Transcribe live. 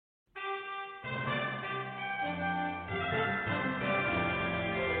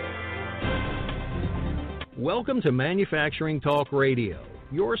Welcome to Manufacturing Talk Radio,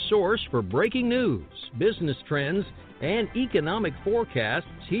 your source for breaking news, business trends, and economic forecasts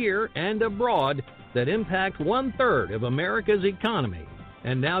here and abroad that impact 1/3 of America's economy.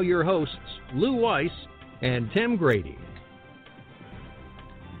 And now your hosts, Lou Weiss and Tim Grady.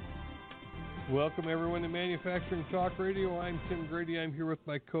 Welcome, everyone, to Manufacturing Talk Radio. I'm Tim Grady. I'm here with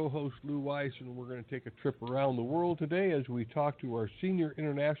my co-host, Lou Weiss, and we're going to take a trip around the world today as we talk to our senior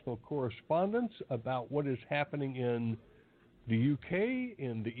international correspondents about what is happening in the UK,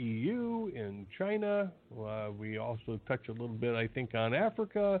 in the EU, in China. We also touch a little bit, I think, on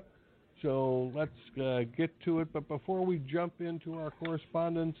Africa. So let's get to it. But before we jump into our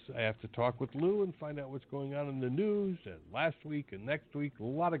correspondence, I have to talk with Lou and find out what's going on in the news. And last week and next week, a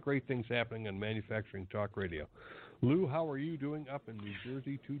lot of great things happening on Manufacturing Talk Radio. Lou, how are you doing up in New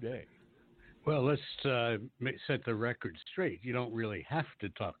Jersey today? Well, let's set the record straight. You don't really have to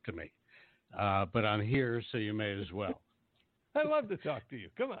talk to me, but I'm here, so you may as well. I love to talk to you.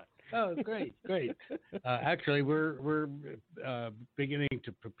 Come on. Oh, great. Actually, we're beginning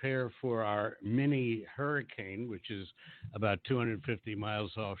to prepare for our mini hurricane, which is about 250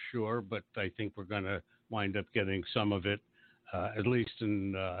 miles offshore, but I think we're going to wind up getting some of it, at least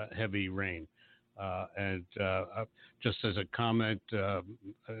in heavy rain. And just as a comment,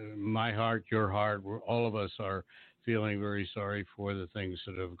 my heart, your heart, all of us are feeling very sorry for the things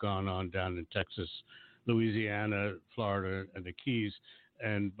that have gone on down in Texas, Louisiana, Florida, and the Keys.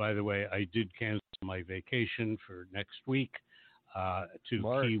 And by the way, I did cancel my vacation for next week to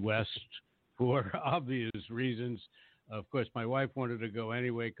Key West for obvious reasons. Of course, my wife wanted to go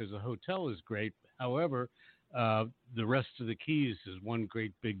anyway because the hotel is great. However, the rest of the Keys is one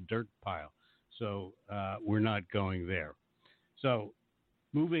great big dirt pile. So we're not going there. So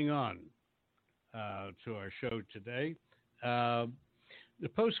moving on to our show today, the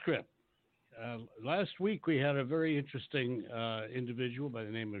postscript. Last week, we had a very interesting individual by the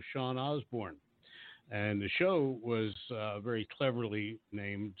name of Sean Osborne, and the show was very cleverly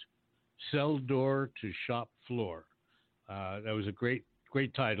named Cell Door to Shop Floor. That was a great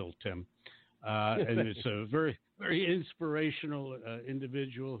title, Tim. And it's a very, very inspirational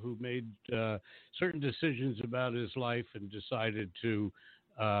individual who made certain decisions about his life and decided to,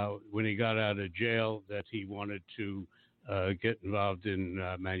 when he got out of jail, that he wanted to get involved in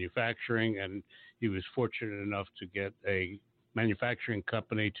manufacturing, and he was fortunate enough to get a manufacturing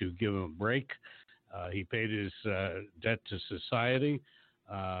company to give him a break. He paid his debt to society,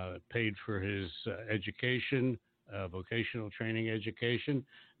 paid for his education, vocational training education,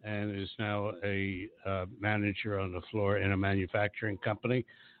 and is now a manager on the floor in a manufacturing company,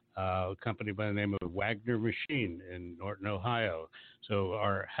 a company by the name of Wagner Machine in Norton, Ohio. So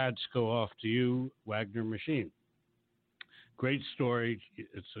our hats go off to you, Wagner Machine. Great story.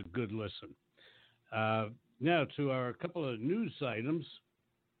 It's a good listen. Now to our couple of news items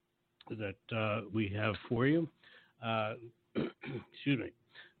that we have for you. Excuse me.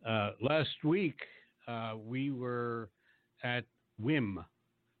 Last week, we were at WIM,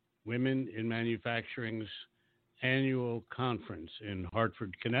 Women in Manufacturing's annual conference in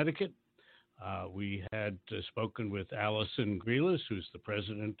Hartford, Connecticut. We had spoken with Allison Grealis, who's the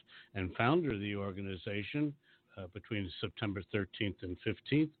president and founder of the organization, between September 13th and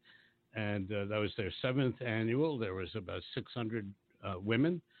 15th, and that was their 7th annual. There was about 600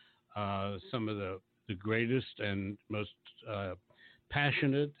 women, some of the greatest and most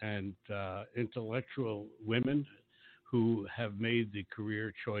passionate and intellectual women who have made the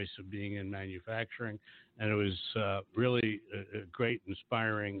career choice of being in manufacturing, and it was really a great,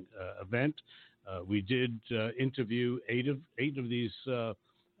 inspiring event. We did interview eight of these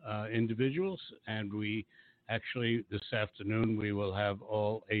individuals, and we actually, this afternoon, we will have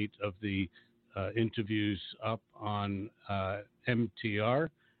all 8 of the interviews up on MTR,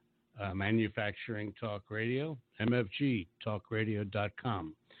 Manufacturing Talk Radio,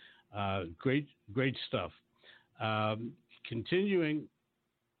 mfgtalkradio.com. Great stuff. Continuing,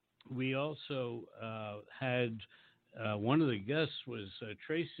 we also had one of the guests was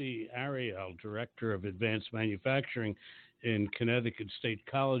Tracy Ariel, Director of Advanced Manufacturing in Connecticut State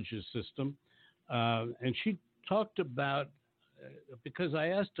Colleges System. And she talked about, because I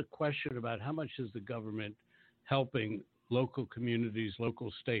asked a question about how much is the government helping local communities,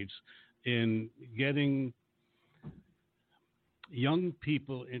 local states in getting young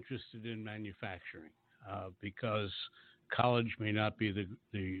people interested in manufacturing, because college may not be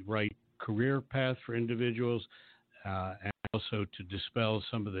the right career path for individuals, and also to dispel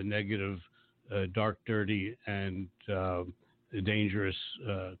some of the negative, dark, dirty, and the dangerous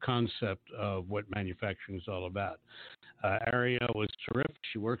concept of what manufacturing is all about. Ariel was terrific.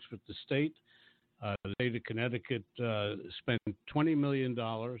 She works with the state. The state of Connecticut spent $20 million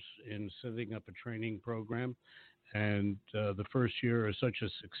in setting up a training program, and the first year is such a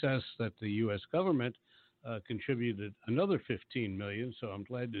success that the U.S. government contributed another $15 million. So I'm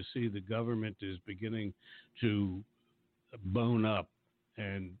glad to see the government is beginning to bone up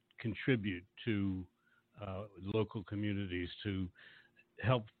and contribute to local communities to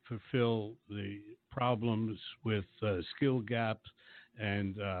help fulfill the problems with skill gaps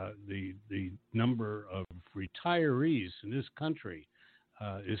and the number of retirees in this country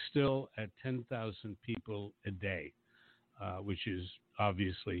is still at 10,000 people a day, which is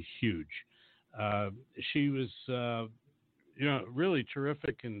obviously huge. She was, really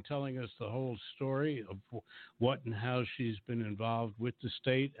terrific in telling us the whole story of what and how she's been involved with the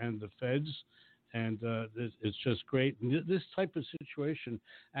state and the feds. And it's just great. And this type of situation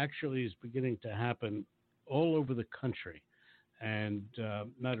actually is beginning to happen all over the country. And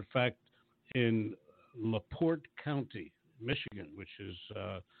matter of fact, in LaPorte County, Michigan, which is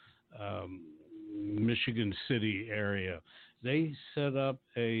Michigan City area, they set up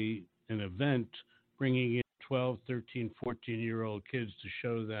an event bringing in 12, 13, 14-year-old kids to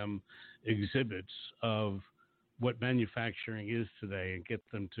show them exhibits of what manufacturing is today and get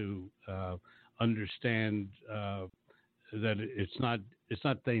them to understand that it's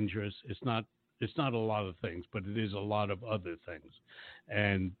not dangerous. It's not a lot of things, but it is a lot of other things.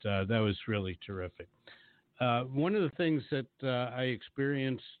 And that was really terrific. One of the things that I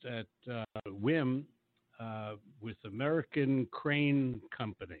experienced at WIM with American Crane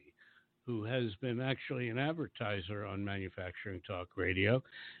Company, who has been actually an advertiser on Manufacturing Talk Radio,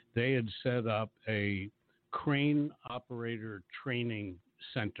 they had set up a crane operator training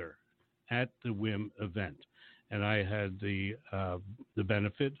center at the WIM event. And I had the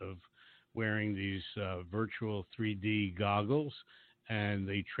benefit of wearing these virtual 3D goggles, and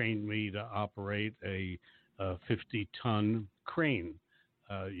they trained me to operate a 50-ton crane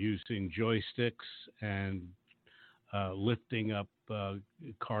using joysticks and lifting up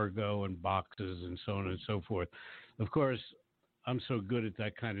cargo and boxes and so on and so forth. Of course, I'm so good at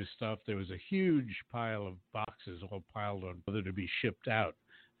that kind of stuff. There was a huge pile of boxes all piled on whether to be shipped out.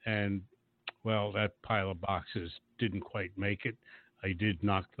 And, well, that pile of boxes didn't quite make it. I did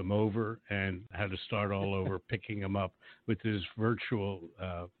knock them over and had to start all over picking them up with this virtual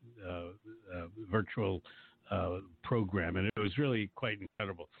program. And it was really quite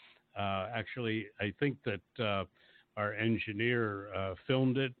incredible. Actually, I think that our engineer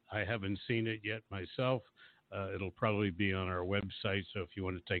filmed it. I haven't seen it yet myself. It'll probably be on our website, so if you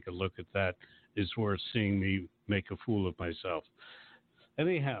want to take a look at that, it's worth seeing me make a fool of myself.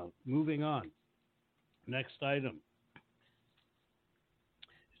 Anyhow, moving on. Next item.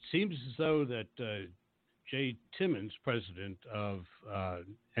 It seems as though that Jay Timmons, president of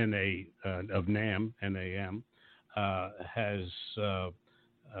NAM, has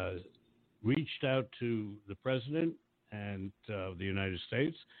reached out to the president and the United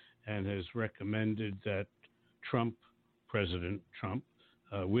States and has recommended that President Trump,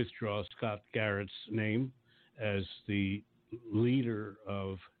 withdraw Scott Garrett's name as the leader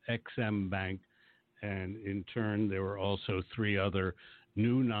of XM Bank. And in turn, there were also 3 other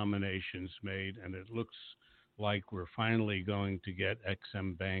new nominations made, and it looks like we're finally going to get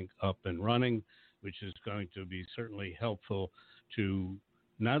XM Bank up and running, which is going to be certainly helpful to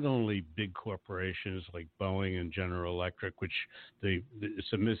not only big corporations like Boeing and General Electric, which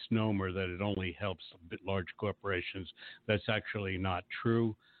it's a misnomer that it only helps large corporations. That's actually not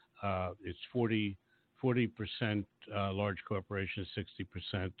true. It's 40% large corporations,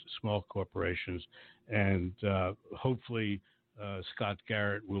 60% small corporations, and hopefully Scott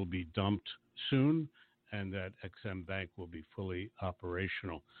Garrett will be dumped soon, and that XM Bank will be fully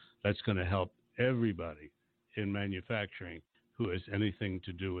operational. That's going to help everybody in manufacturing who has anything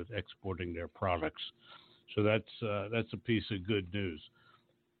to do with exporting their products. So that's a piece of good news.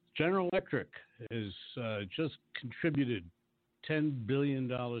 General Electric has just contributed $10 billion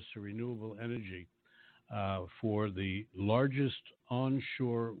to renewable energy for the largest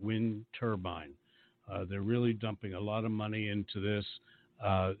onshore wind turbine. They're really dumping a lot of money into this,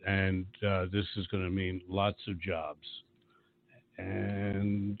 and this is going to mean lots of jobs.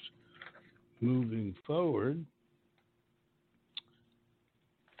 And moving forward,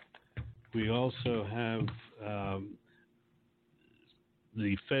 we also have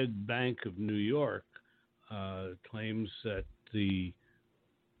the Fed Bank of New York claims that the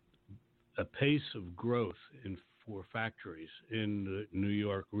pace of growth for factories in the New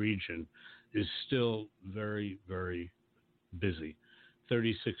York region is still very, very busy.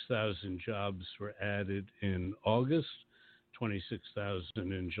 36,000 jobs were added in August,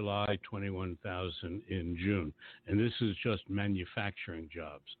 26,000 in July, 21,000 in June. And this is just manufacturing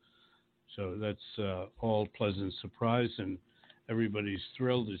jobs. So that's all pleasant surprise, and everybody's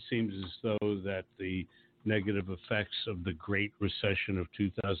thrilled. It seems as though that the negative effects of the Great Recession of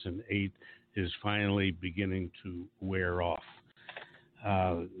 2008 is finally beginning to wear off.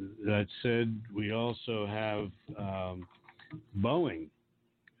 That said, we also have Boeing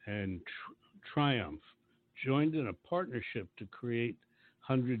and Triumph joined in a partnership to create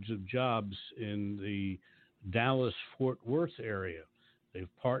hundreds of jobs in the Dallas-Fort Worth area. They've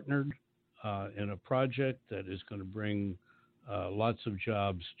partnered in a project that is going to bring lots of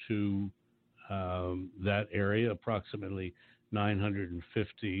jobs to that area, approximately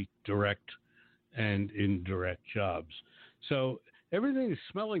 950 direct and indirect jobs. So everything is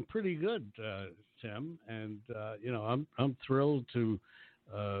smelling pretty good, Tim, and I'm thrilled to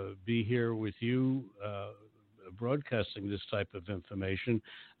be here with you, broadcasting this type of information.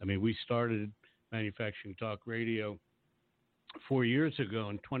 I mean, we started Manufacturing Talk Radio 4 years ago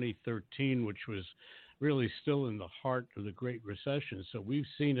in 2013, which was really still in the heart of the Great Recession. So we've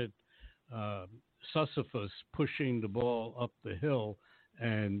seen it, Sisyphus pushing the ball up the hill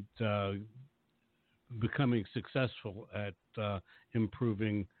and becoming successful at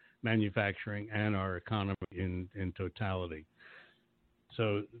improving manufacturing and our economy in totality.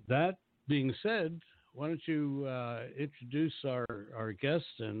 So that being said, why don't you introduce our guest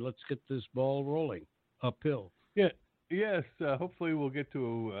and let's get this ball rolling uphill. Yeah. Yes, hopefully we'll get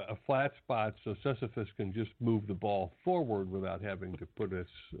to a flat spot so Sisyphus can just move the ball forward without having to put us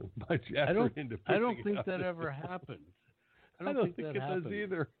much effort into pushing it. I don't think that ever happened. I don't think it does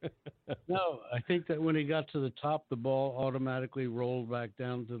either. No, I think that when he got to the top, the ball automatically rolled back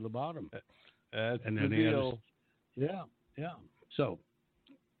down to the bottom. That's and the then deal. Yeah. So,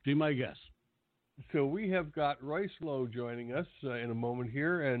 be my guest. So we have Got Royce Lowe joining us in a moment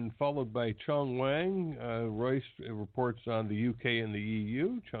here, and followed by Chung Wang. Royce reports on the UK and the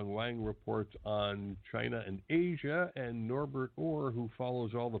EU. Chung Wang reports on China and Asia, and Norbert Orr, who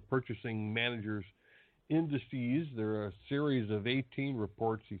follows all the purchasing managers' indices. There are a series of 18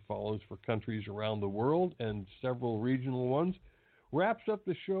 reports he follows for countries around the world and several regional ones. Wraps up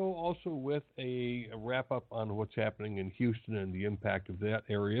the show also with a wrap-up on what's happening in Houston and the impact of that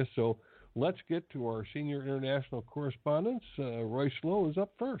area. So let's get to our senior international correspondents. Royce Lowe is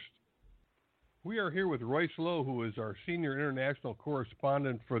up first. We are here with Royce Lowe, who is our senior international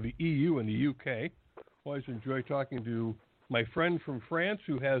correspondent for the EU and the UK. Always enjoy talking to my friend from France,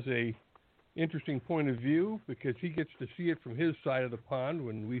 who has a interesting point of view because he gets to see it from his side of the pond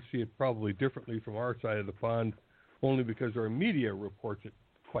when we see it probably differently from our side of the pond, only because our media reports it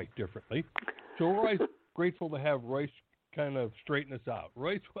quite differently. So we're always grateful to have Royce kind of straighten us out.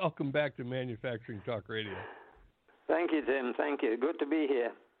 Royce, welcome back to Manufacturing Talk Radio. Thank you, Tim. Thank you. Good to be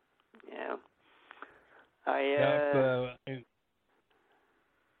here. Yeah. Atlanta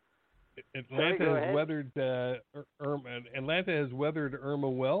has weathered Irma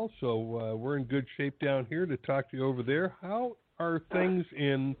well, so we're in good shape down here to talk to you over there. How are things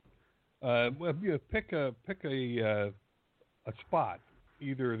in? Pick a spot,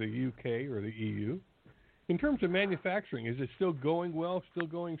 either the UK or the EU. In terms of manufacturing, is it still going well? Still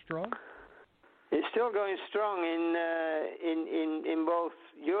going strong? It's still going strong in both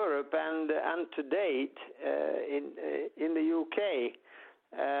Europe and to date in the UK.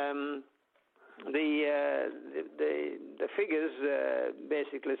 The figures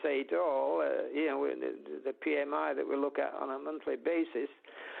basically say it all. The PMI that we look at on a monthly basis,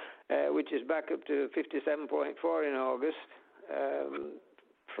 which is back up to 57.4 in August,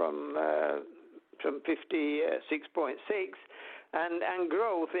 from 56.6, and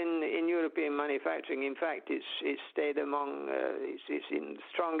growth in European manufacturing. In fact, it's stayed among it's in the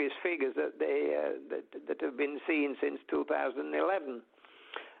strongest figures that have been seen since 2011.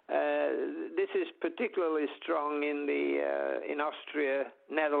 This is particularly strong in Austria,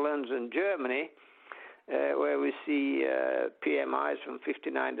 Netherlands, and Germany, where we see PMIs from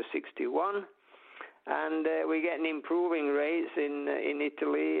 59 to 61. And we're getting improving rates in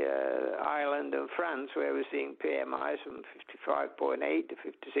Italy, Ireland, and France, where we're seeing PMIs from 55.8 to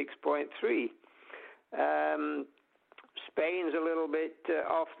 56.3. Spain's a little bit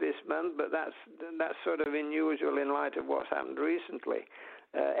off this month, but that's sort of unusual in light of what's happened recently.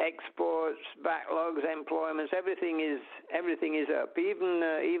 Exports, backlogs, employments, everything is up.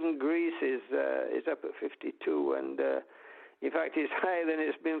 Even Greece is up at 52, and in fact, it's higher than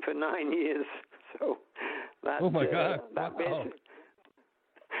it's been for 9 years. So that, oh my God! That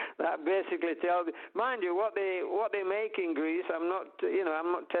That basically tells, mind you, what they make in Greece. I'm not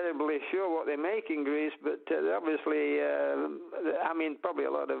terribly sure what they make in Greece, but obviously, probably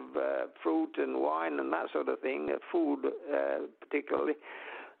a lot of fruit and wine and that sort of thing, food particularly,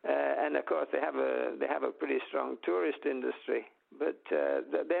 and of course they have a pretty strong tourist industry, but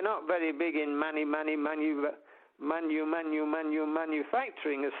they're not very big in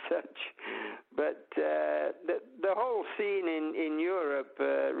manufacturing as such. But the whole scene in Europe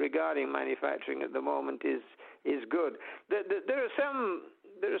regarding manufacturing at the moment is good. There are some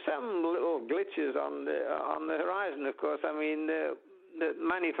little glitches on the horizon. Of course, I mean the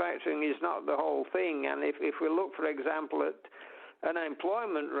manufacturing is not the whole thing. And if we look, for example, at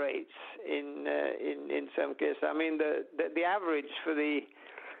unemployment rates in some cases, I mean the average for the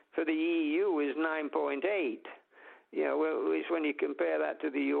EU is 9.8. Which when you compare that to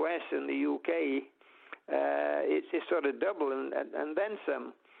the US and the UK, it's sort of double and then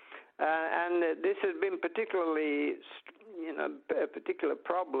some. And this has been particularly, a particular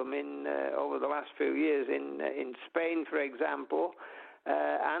problem in over the last few years in Spain, for example,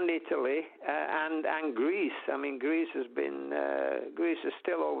 and Italy and Greece. I mean, Greece is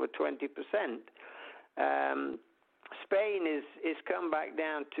still over 20%. Spain is come back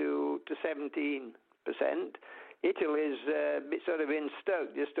down to 17%. Italy's sort of been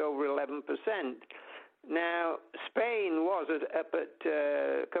stuck just over 11%. Now, Spain was up at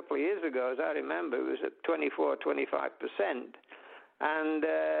a couple of years ago, as I remember, it was at 24-25%. And,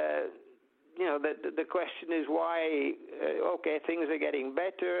 the question is why, things are getting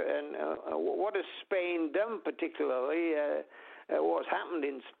better, and what has Spain done particularly? What's happened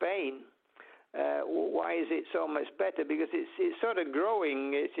in Spain? Why is it so much better? Because it's sort of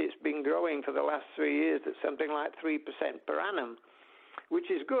growing. It's been growing for the last 3 years at something like 3% per annum, which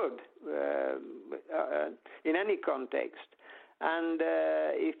is good in any context. And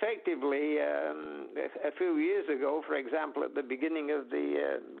effectively, a few years ago, for example, at the beginning of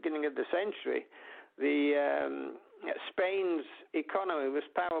the century, Spain's economy was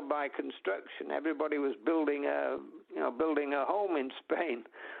powered by construction. Everybody was building a home in Spain.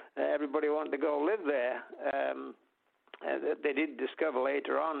 Everybody wanted to go live there. They did discover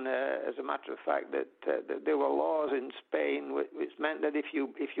later on, as a matter of fact, that there were laws in Spain which meant that if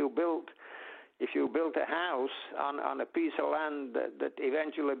you built a house on a piece of land that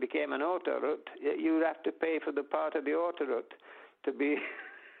eventually became an autoroute, you would have to pay for the part of the autoroute to be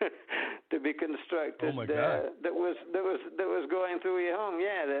to be constructed. Oh my God. That was going through your home.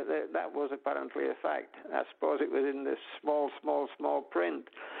 Yeah, that was apparently a fact. I suppose it was in the small print.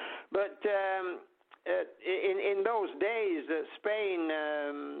 But in those days, Spain,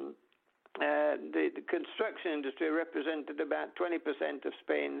 the construction industry represented about 20% of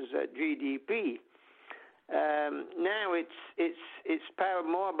Spain's GDP. Now it's powered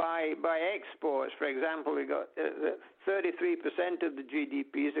more by exports. For example, we got 33% of the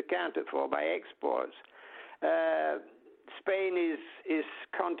GDP is accounted for by exports. Spain is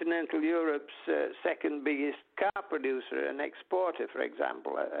continental Europe's second biggest car producer and exporter, for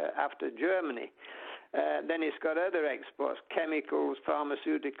example, after Germany. Then it's got other exports: chemicals,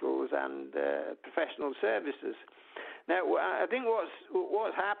 pharmaceuticals, and professional services. Now, I think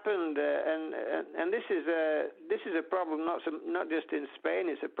what's happened, and this is a problem not just in Spain.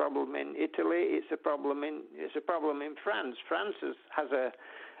 It's a problem in Italy. It's a problem in France. France has a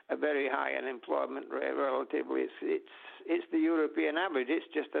very high unemployment rate relatively. It's the European average. It's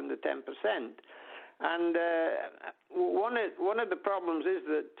just under 10%. And one of the problems is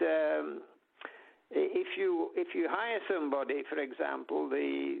that if you hire somebody, for example,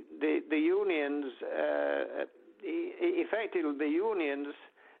 the unions. Effectively, the unions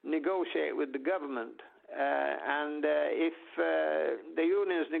negotiate with the government, and if the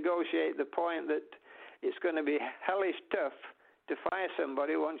unions negotiate the point that it's going to be hellish tough to fire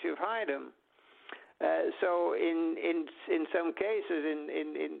somebody once you've hired them. So in some cases,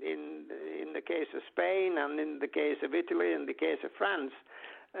 in the case of Spain and in the case of Italy and the case of France,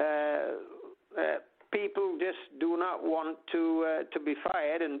 people just do not want to be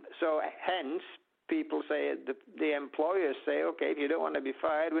fired, and so hence. People say, the employers say, okay, if you don't want to be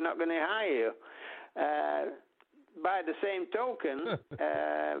fired, we're not going to hire you. By the same token,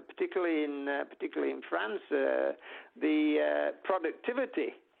 particularly in France, the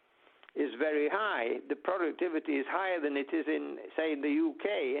productivity is very high. The productivity is higher than it is in, say, in the UK,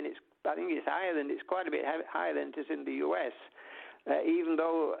 and I think it's quite a bit higher than it is in the US. Even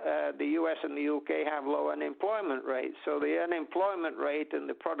though the US and the UK have low unemployment rates, so the unemployment rate and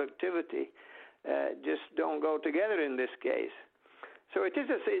the productivity just don't go together in this case. So it's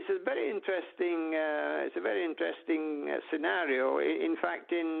a very interesting scenario. In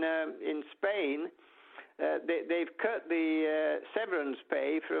fact, in Spain, they've cut the severance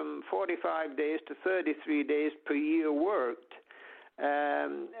pay from 45 days to 33 days per year worked.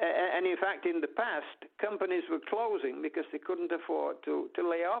 And in fact, in the past, companies were closing because they couldn't afford to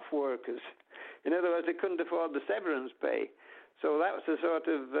lay off workers. In other words, they couldn't afford the severance pay. So that was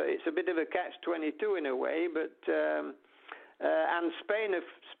it's a bit of a catch-22 in a way, but and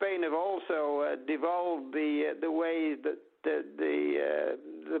Spain have also devolved the way that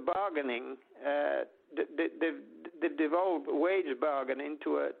the bargaining. They've devolved wage bargaining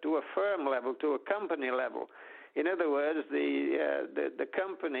to a firm level, to a company level. In other words, the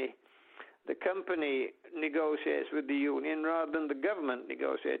company negotiates with the union rather than the government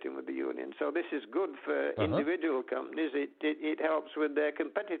negotiating with the union. So this is good for individual companies. It helps with their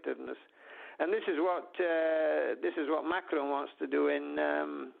competitiveness, and this is what Macron wants to do in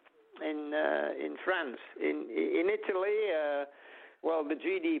France. In Italy, well, the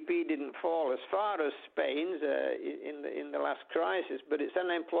GDP didn't fall as far as Spain's in the last crisis, but its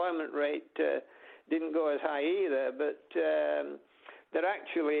unemployment rate didn't go as high either. But they're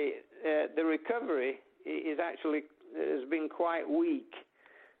actually the recovery has been quite weak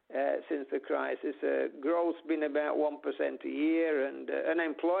since the crisis. Growth's been about 1% a year, and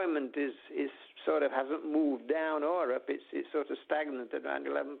unemployment is sort of hasn't moved down or up. It's sort of stagnant at around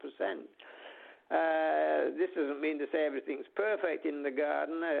 11%. This doesn't mean to say everything's perfect in the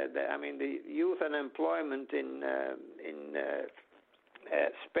garden. I mean, the youth unemployment in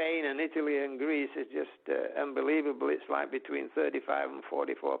Spain and Italy and Greece is just unbelievable. It's like between 35 and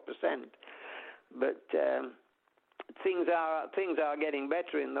 44%. But things are getting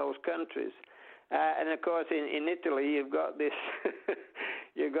better in those countries. And of course, in Italy, you've got this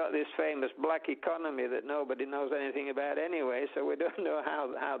famous black economy that nobody knows anything about anyway. So we don't know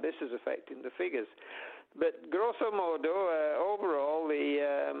how this is affecting the figures. But grosso modo, overall, the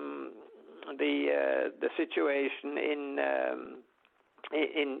situation in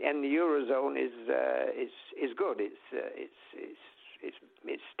the eurozone is good.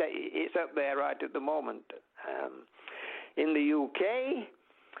 It's up there right at the moment. In the UK,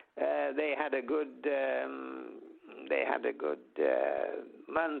 they had a good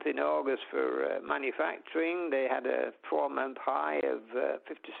month in August for manufacturing. They had a 4-month high of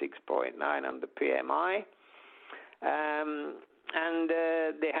 56.9 on the PMI, and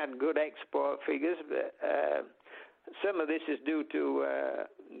they had good export figures. Some of this is due to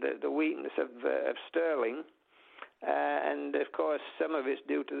the weakness of sterling, and of course some of it's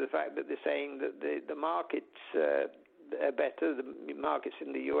due to the fact that they're saying that the markets are better. The markets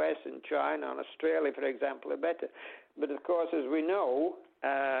in the US and China and Australia, for example, are better. But of course, as we know,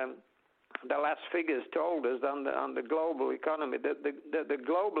 the last figures told us on the global economy that the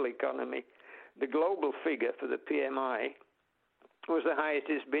global economy, the global figure for the PMI was the highest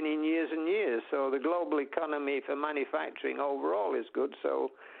it's been in years and years. So the global economy for manufacturing overall is good.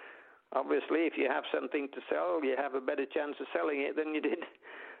 So obviously, if you have something to sell, you have a better chance of selling it than you did,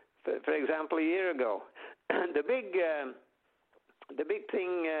 for example, a year ago. The big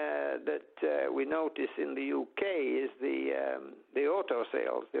thing that we notice in the UK is the auto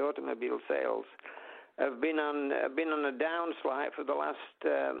sales. The automobile sales have been on a downslide for the last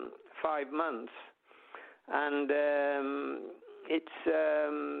 5 months, and it's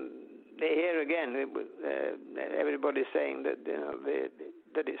here again. Everybody's saying that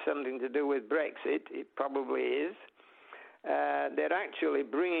that it's something to do with Brexit. It probably is. They're actually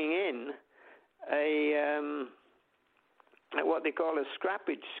bringing in what they call a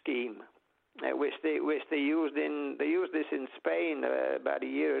scrappage scheme, which they used this in Spain about a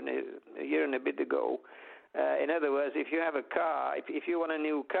year and a bit ago. In other words, if you have a car, if you want a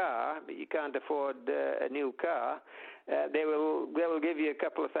new car but you can't afford a new car, they will give you a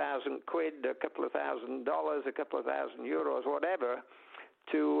couple of thousand quid, a couple of $1,000, a couple of €1,000, whatever,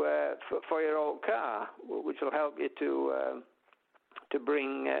 for your old car, which will help you to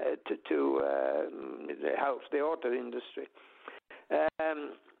bring it helps the auto industry.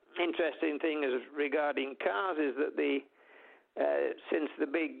 Interesting thing is regarding cars is that since the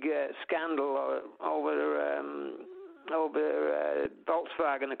big scandal over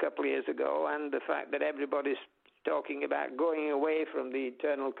Volkswagen a couple of years ago, and the fact that everybody's talking about going away from the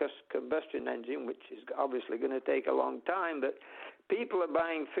internal combustion engine, which is obviously going to take a long time, but people are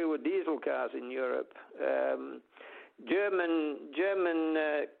buying fewer diesel cars in Europe. German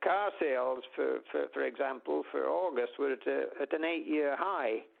car sales, for example, for August were at an 8-year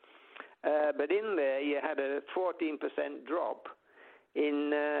high, but in there you had a 14% drop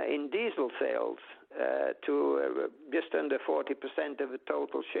in diesel sales, to just under 40% of the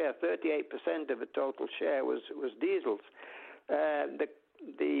total share. 38% of the total share was diesels. The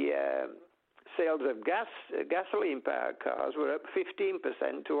sales of gasoline-powered cars were up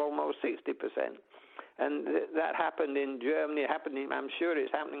 15% to almost 60%. And that happened in Germany, I'm sure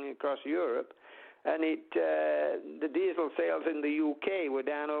it's happening across Europe. And the diesel sales in the UK were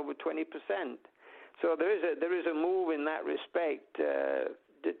down over 20%. So there is a move in that respect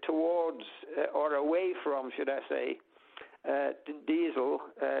towards, or away from, should I say, diesel,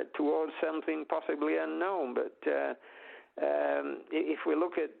 towards something possibly unknown. But if we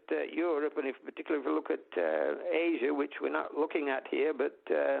look at Europe, and particularly if we look at Asia, which we're not looking at here, but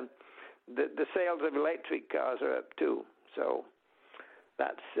the sales of electric cars are up too. So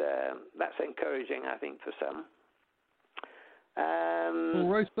that's encouraging, I think, for some. Well,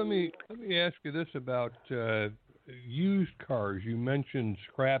 Royce, let me ask you this about used cars. You mentioned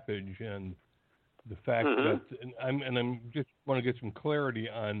scrappage and the fact that, and I'm just want to get some clarity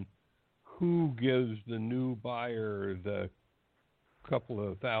on who gives the new buyer the couple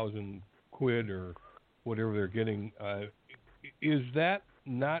of $1,000 or whatever they're getting. Is that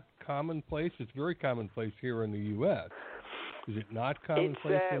not commonplace? It's very commonplace here in the U.S. Is it not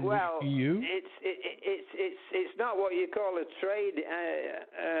commonplace in the EU? It's not what you call a trade.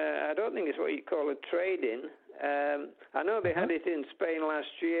 I don't think it's what you call a trade-in. I know they had it in Spain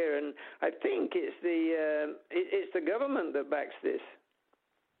last year, and I think it's the government that backs this.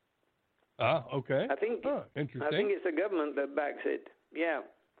 Ah, okay. Interesting. I think it's the government that backs it. Yeah,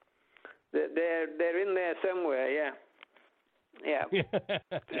 they're in there somewhere. Yeah,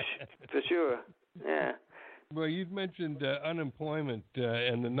 for sure. Yeah. Well, you'd mentioned unemployment,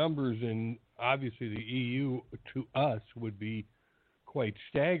 and the numbers in obviously the EU to us would be quite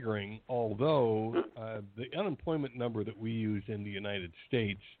staggering, although the unemployment number that we use in the United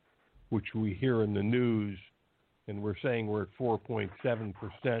States, which we hear in the news, and we're saying we're at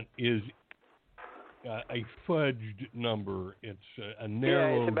 4.7%, is a fudged number. It's a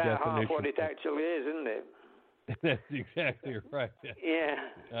narrow it's about definition. Half what it actually is, isn't it? That's exactly right.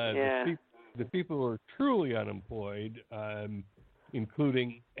 Yeah. The people who are truly unemployed,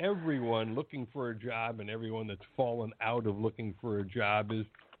 including everyone looking for a job and everyone that's fallen out of looking for a job, is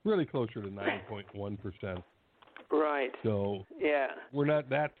really closer to 9.1%. Right. So we're not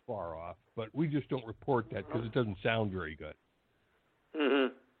that far off, but we just don't report that because it doesn't sound very good.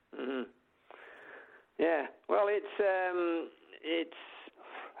 Yeah. Well,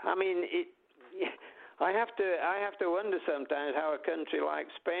 I have to wonder sometimes how a country like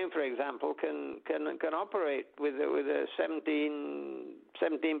Spain, for example, can operate with a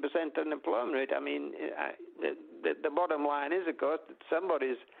 17% unemployment rate. I mean, the bottom line is, of course, that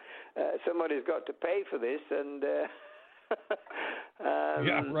somebody's got to pay for this, and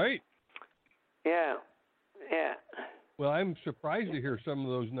yeah, right. Yeah. Well, I'm surprised to hear some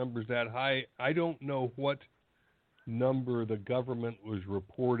of those numbers that high. I don't know what number the government was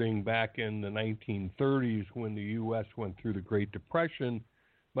reporting back in the 1930s when the U.S. went through the Great Depression.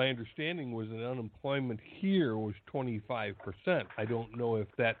 My understanding was that unemployment here was 25%. I don't know if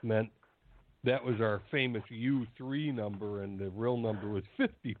that meant that was our famous U3 number and the real number was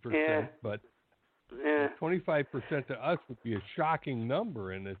 50%, but 25% to us would be a shocking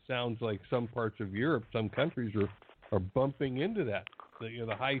number, and it sounds like some parts of Europe, some countries are bumping into that.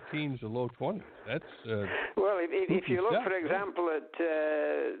 The high teens, the low 20s. That's well. If you look, for example, at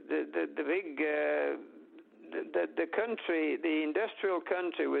the big the country, the industrial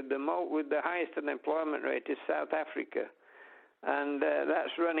country with the highest unemployment rate is South Africa, and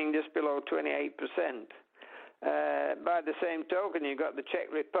that's running just below 28%. By the same token, you've got the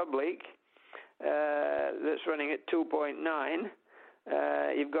Czech Republic that's running at 2.9.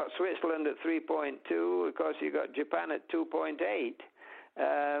 You've got Switzerland at 3.2. Of course, you've got Japan at 2.8.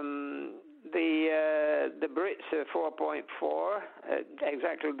 The Brits are 4.4,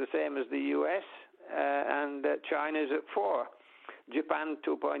 exactly the same as the US, and China's at 4. Japan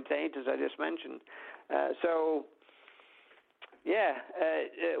 2.8, as I just mentioned. So,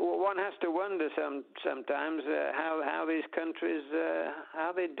 one has to wonder sometimes how these countries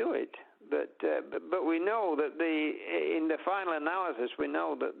how they do it. But we know that in the final analysis, we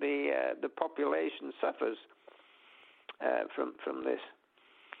know that the population suffers from this.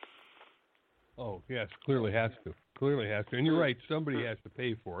 Oh, yes, clearly has to. And you're right, somebody has to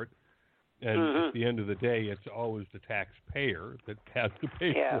pay for it. And at the end of the day, it's always the taxpayer that has to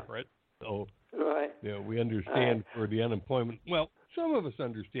pay for it. So, we understand where the unemployment, well, some of us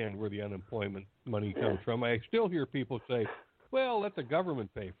understand where the unemployment money comes from. I still hear people say, well, let the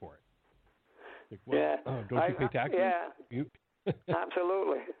government pay for it. Like, well, don't you pay taxes?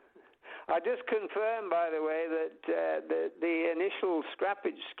 Absolutely. I just confirmed, by the way, that the initial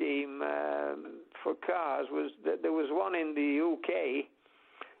scrappage scheme for cars was that there was one in the UK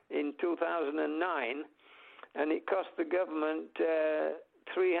in 2009, and it cost the government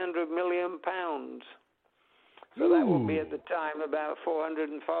 £300 million. So that would be at the time about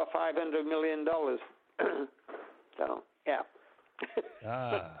 $500 million. So yeah.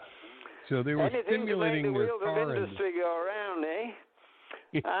 So they were stimulating to make the their wheels car of industry go around, eh?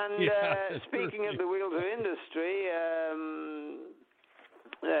 And speaking of the wheels of industry,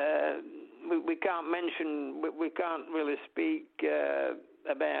 we can't really speak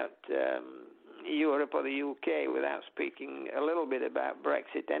about Europe or the UK without speaking a little bit about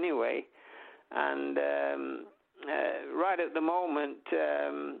Brexit anyway. And right at the moment,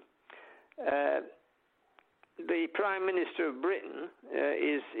 the Prime Minister of Britain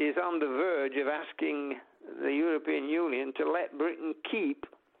is on the verge of asking the European Union to let Britain keep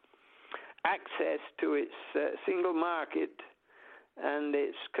access to its single market and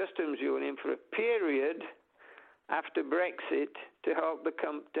its customs union for a period after Brexit to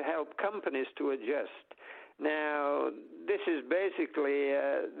help companies to adjust. Now, this is basically,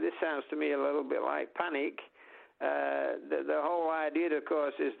 this sounds to me a little bit like panic. The whole idea, of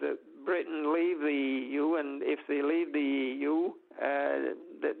course, is that Britain leave the EU, and if they leave the EU,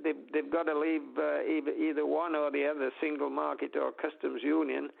 they've got to leave either one or the other, single market or customs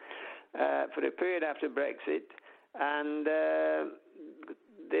union, for a period after Brexit. And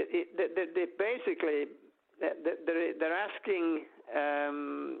they basically they're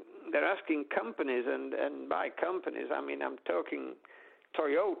asking companies, and by companies I mean I'm talking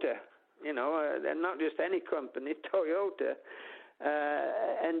Toyota, and not just any company, Toyota.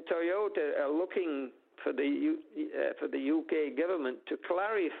 And Toyota are looking for the UK government to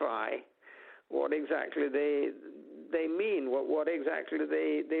clarify what exactly they mean, what exactly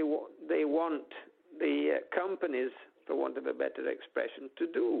they want the companies, for want of a better expression, to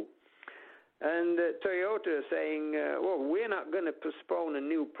do. And Toyota is saying, well, we're not going to postpone a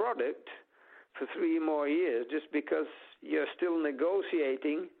new product for 3 more years just because you're still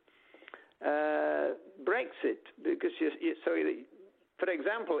negotiating Brexit, because for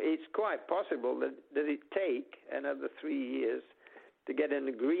example, it's quite possible that it take another 3 years to get an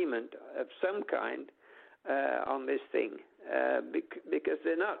agreement of some kind on this thing, because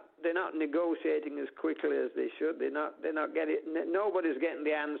they're not negotiating as quickly as they should. They're not getting. Nobody's getting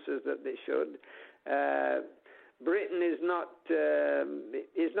the answers that they should. Britain is not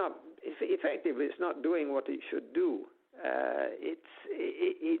effectively. It's not doing what it should do. It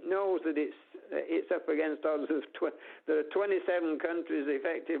knows that it's up against odds of there are 27 countries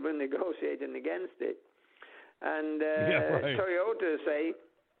effectively negotiating against it, and Toyota say,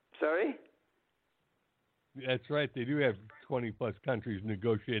 sorry. That's right. They do have 20 plus countries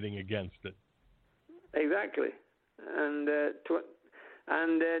negotiating against it. Exactly, and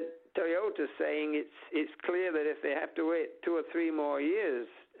Toyota's saying it's clear that if they have to wait 2 or 3 more years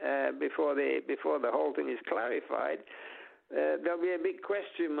before the whole thing is clarified, there'll be a big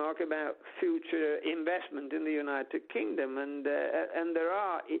question mark about future investment in the United Kingdom, and there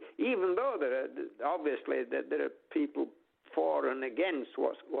are, even though there are obviously there are people for and against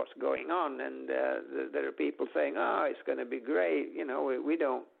what's going on, and there are people saying, it's going to be great, we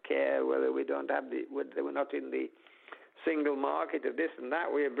don't care whether we don't have whether we're not in the single market of this and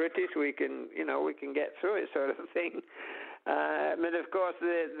that, we're British, we can get through it, sort of thing. But of course,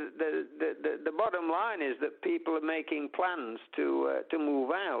 the bottom line is that people are making plans to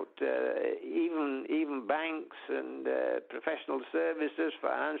move out. Even banks and professional services,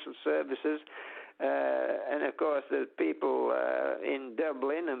 financial services, and of course, there's people in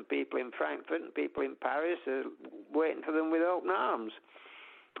Dublin and people in Frankfurt and people in Paris are waiting for them with open arms.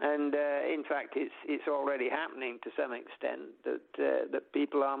 And in fact, it's already happening to some extent that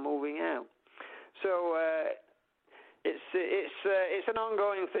people are moving out. So it's an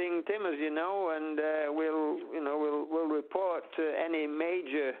ongoing thing, Tim, as you know, and we'll report any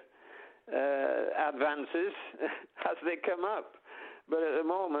major advances as they come up. But at the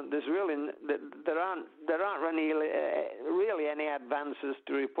moment, there aren't really any advances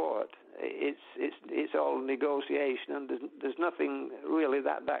to report. It's all negotiation, and there's nothing really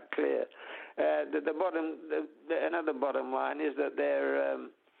that clear. Another bottom line is that they're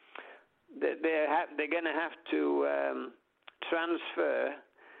going to have to transfer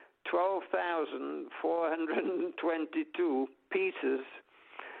 12,422 pieces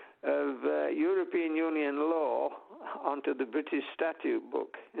of European Union law onto the British statute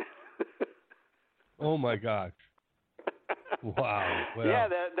book. Oh my gosh! Wow. Well. Yeah,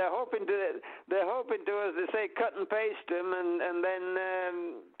 they're hoping to, as they say, cut and paste them, and then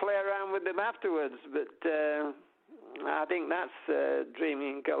play around with them afterwards, but I think that's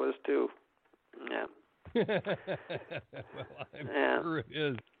dreaming in colours too. Yeah. Well, I'm sure it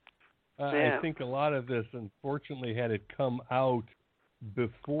is. I think a lot of this, unfortunately, had it come out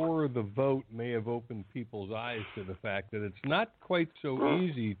before the vote, may have opened people's eyes to the fact that it's not quite so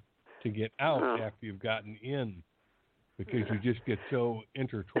easy to get out after you've gotten in, because you just get so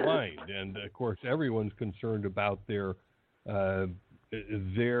intertwined. And, of course, everyone's concerned about their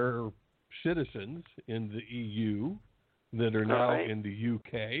citizens in the EU that are now in the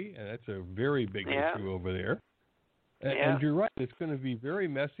UK, and that's a very big issue over there. And you're right, it's going to be very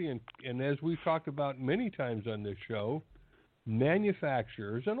messy, and as we've talked about many times on this show,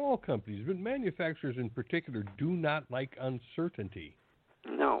 manufacturers and all companies, but manufacturers in particular, do not like uncertainty.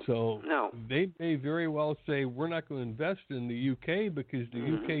 No. So they may very well say, we're not going to invest in the UK because the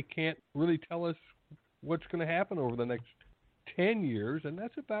UK can't really tell us what's going to happen over the next 10 years, and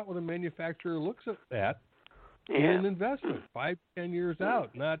that's about what a manufacturer looks at that in an investment, 5 to 10 years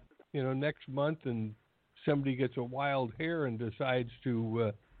out, not next month and somebody gets a wild hair and decides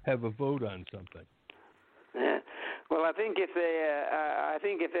to have a vote on something. Yeah. Well, I think if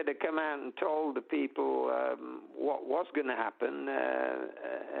they'd have come out and told the people what was going to happen,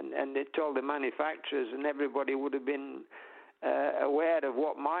 and they told the manufacturers, and everybody would have been aware of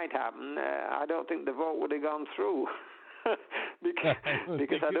what might happen, I don't think the vote would have gone through.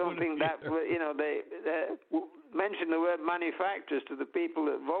 because I don't think that they mention the word manufacturers to the people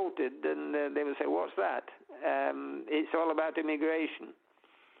that voted, and they would say, "What's that?" It's all about immigration,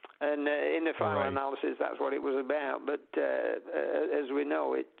 and in the final analysis, that's what it was about. But as we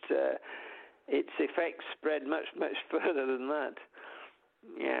know, its effects spread much further than that.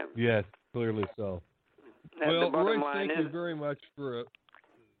 Yeah. Yes, clearly so. Well, Roy, thank you very much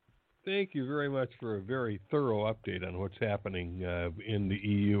for a very thorough update on what's happening in the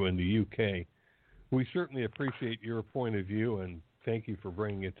EU and the UK. We certainly appreciate your point of view, and thank you for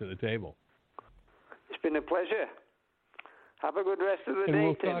bringing it to the table. It's been a pleasure. Have a good rest of the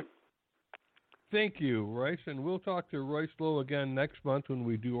day, Tim. Thank you, Royce, and we'll talk to Royce Lowe again next month when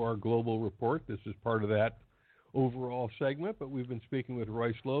we do our global report. This is part of that overall segment, but we've been speaking with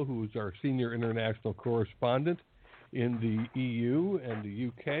Royce Lowe, who is our senior international correspondent in the EU and the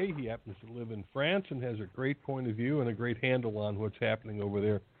UK. He happens to live in France and has a great point of view and a great handle on what's happening over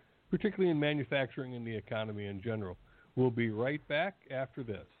there, particularly in manufacturing and the economy in general. We'll be right back after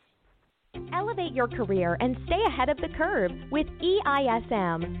this. Elevate your career and stay ahead of the curve with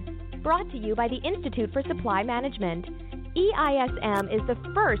EISM. Brought to you by the Institute for Supply Management. EISM is the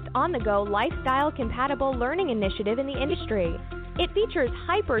first on-the-go lifestyle-compatible learning initiative in the industry. It features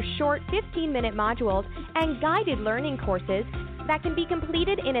hyper-short 15-minute modules and guided learning courses that can be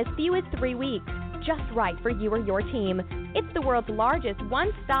completed in as few as 3 weeks, just right for you or your team. It's the world's largest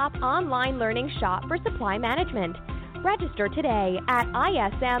one-stop online learning shop for supply management. Register today at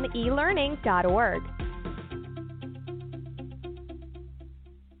ismelearning.org.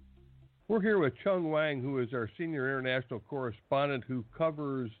 We're here with Chung Wang, who is our senior international correspondent who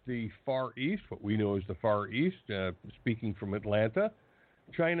covers the Far East, what we know as the Far East, speaking from Atlanta,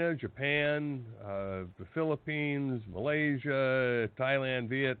 China, Japan, the Philippines, Malaysia, Thailand,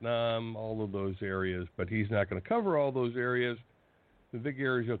 Vietnam, all of those areas. But he's not going to cover all those areas. The big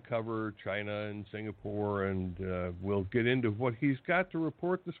areas he'll cover, China and Singapore, and we'll get into what he's got to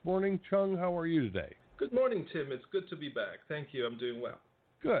report this morning. Chung, how are you today? Good morning, Tim. It's good to be back. Thank you. I'm doing well.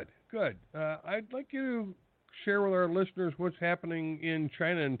 Good. I'd like you to share with our listeners what's happening in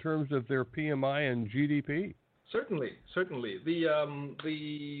China in terms of their PMI and GDP. Certainly.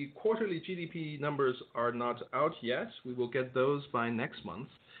 The quarterly GDP numbers are not out yet. We will get those by next month.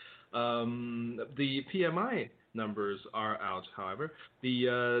 The PMI numbers are out, however. The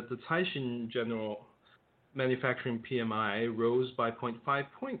Caixin General Manufacturing PMI rose by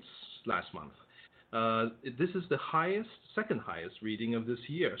 0.5 points last month. This is the second highest reading of this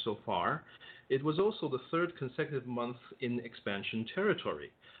year so far. It was also the third consecutive month in expansion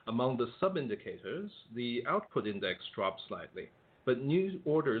territory. Among the sub-indicators, the output index dropped slightly, but new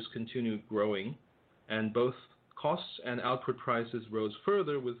orders continued growing, and both costs and output prices rose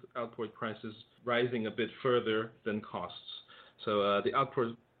further, with output prices rising a bit further than costs. So the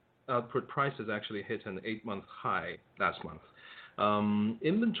output prices actually hit an 8-month high last month.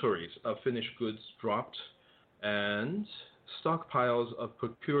 Inventories of finished goods dropped, and stockpiles of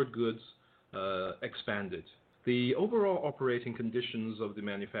procured goods expanded. The overall operating conditions of the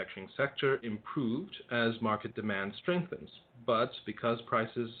manufacturing sector improved as market demand strengthens, but because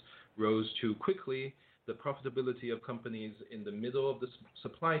prices rose too quickly, the profitability of companies in the middle of the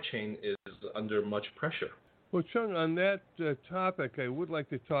supply chain is under much pressure. Well, Chung, on that topic, I would like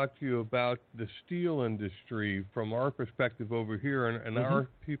to talk to you about the steel industry from our perspective over here, and our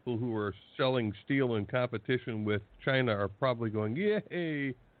people who are selling steel in competition with China are probably going,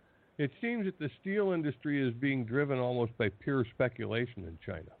 yay! It seems that the steel industry is being driven almost by pure speculation in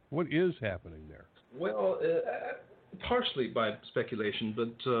China. What is happening there? Well, partially by speculation,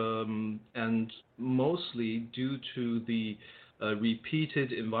 but and mostly due to the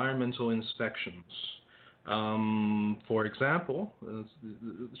repeated environmental inspections. For example,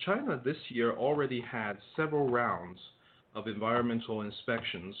 China this year already had several rounds of environmental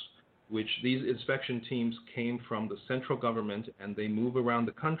inspections, which these inspection teams came from the central government, and they move around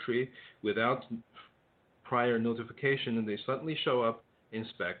the country without prior notification, and they suddenly show up,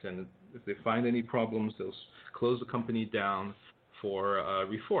 inspect, and if they find any problems, they'll close the company down for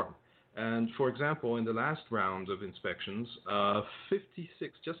reform. And for example, in the last round of inspections,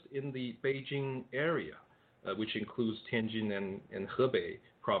 56 just in the Beijing area, which includes Tianjin and Hebei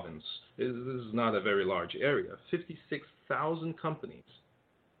province. This is not a very large area. 56,000 companies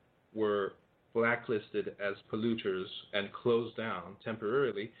were blacklisted as polluters and closed down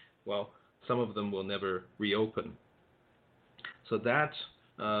temporarily, while some of them will never reopen. So that,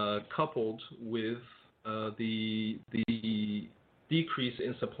 coupled with the decrease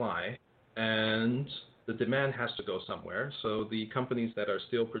in supply, and the demand has to go somewhere. So the companies that are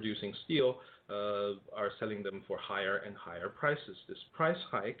still producing steel are selling them for higher and higher prices. This price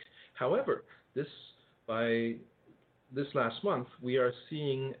hike, however, by this last month, we are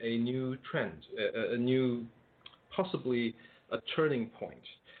seeing a new trend, a new, possibly a turning point,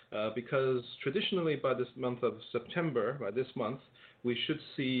 because traditionally by this month of September, by this month, we should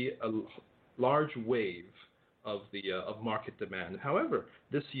see a large wave of market demand. However,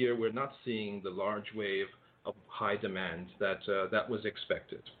 this year we're not seeing the large wave of high demand that was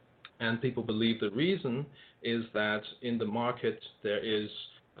expected. And people believe the reason is that in the market there is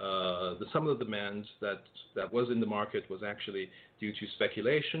some of the demand that was in the market was actually due to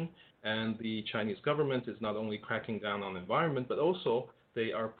speculation, and the Chinese government is not only cracking down on environment, but also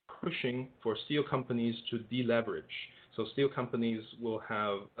they are pushing for steel companies to deleverage. So steel companies will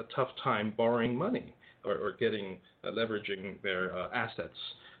have a tough time borrowing money or getting leveraging their assets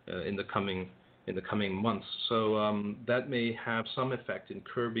in the coming months. So that may have some effect in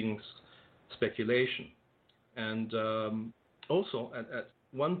curbing speculation. And also at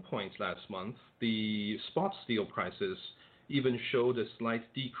one point last month, the spot steel prices even showed a slight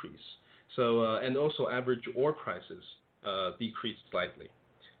decrease. So and also average ore prices decreased slightly.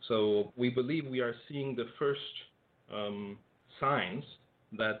 So we believe we are seeing the first signs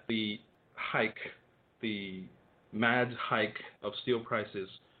that the mad hike of steel prices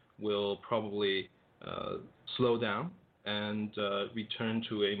will probably slow down and return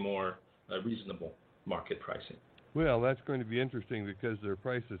to a more reasonable market pricing. Well, that's going to be interesting because their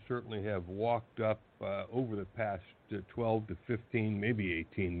prices certainly have walked up over the past 12 to 15, maybe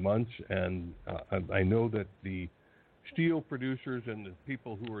 18 months, and I know that the steel producers and the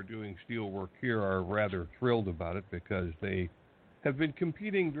people who are doing steel work here are rather thrilled about it because they have been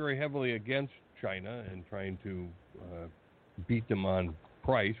competing very heavily against China and trying to beat them on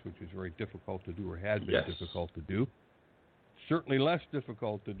price, which is very difficult to do or had been difficult to do. Certainly less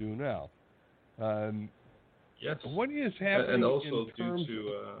difficult to do now. Yes. What is happening and also in terms due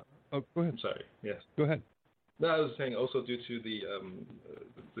to oh, go ahead. I'm sorry. Yes. Go ahead. No, I was saying also due to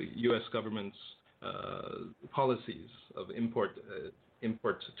the U.S. government's policies of import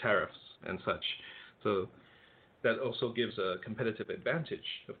tariffs and such. So that also gives a competitive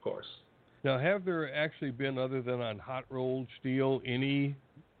advantage, of course. Now, have there actually been, other than on hot rolled steel, any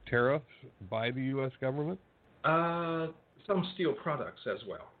tariffs by the U.S. government? Some steel products as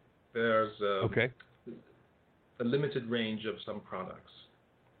well. There's a limited range of some products,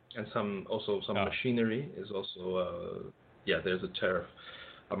 and some machinery is also there's a tariff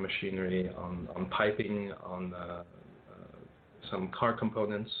on machinery, on piping, on some car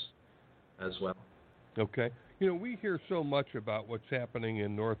components as well. Okay. You know, we hear so much about what's happening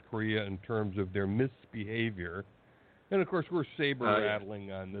in North Korea in terms of their misbehavior. And, of course, we're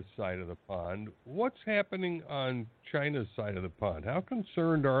saber-rattling on this side of the pond. What's happening on China's side of the pond? How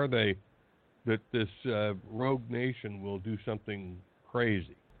concerned are they that this rogue nation will do something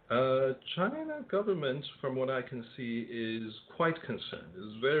crazy? China government, from what I can see, is quite concerned,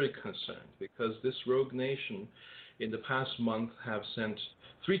 is very concerned, because this rogue nation in the past month have sent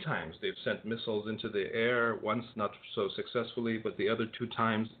 3 times. They've sent missiles into the air, once not so successfully, but the other 2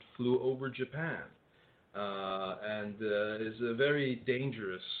 times it flew over Japan. And is a very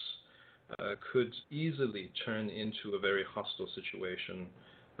dangerous, could easily turn into a very hostile situation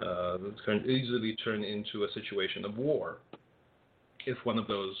can easily turn into a situation of war if one of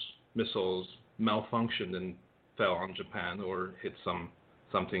those missiles malfunctioned and fell on Japan or hit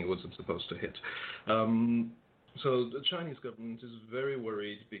something it wasn't supposed to hit. So the Chinese government is very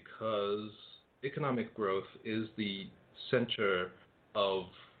worried because economic growth is the center of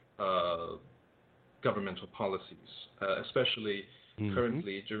governmental policies, especially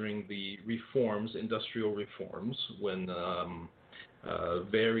currently during the reforms, industrial reforms, when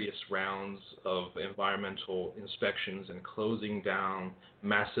various rounds of environmental inspections and closing down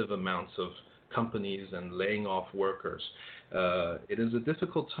massive amounts of companies and laying off workers. It is a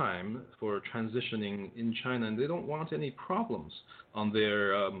difficult time for transitioning in China, and they don't want any problems on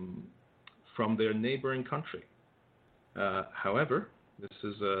from their neighboring country. However, this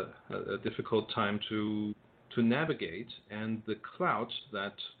is a difficult time to navigate, and the clout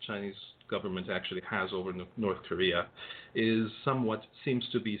that Chinese government actually has over North Korea seems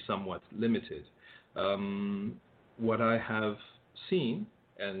to be somewhat limited. What I have seen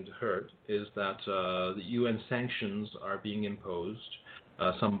and heard is that the UN sanctions are being imposed.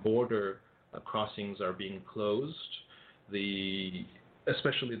 Some border crossings are being closed.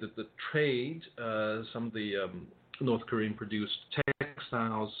 Especially the trade, some of the North Korean produced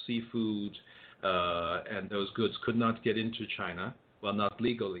textiles, seafood, and those goods could not get into China. Well, not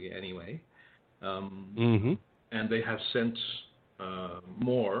legally anyway. And they have sent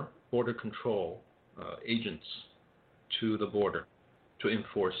more border control agents to the border to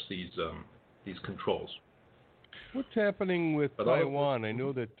enforce these controls. What's happening with Taiwan? I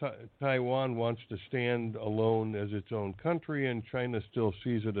know that Taiwan wants to stand alone as its own country, and China still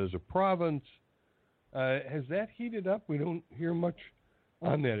sees it as a province. Has that heated up? We don't hear much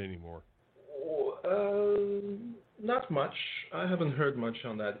on that anymore. Not much. I haven't heard much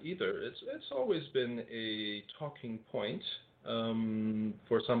on that either. It's always been a talking point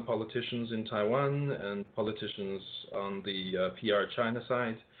for some politicians in Taiwan and politicians on the PR China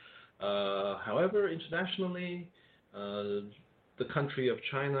side. However, internationally, the country of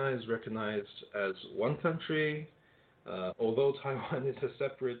China is recognized as one country, although Taiwan is a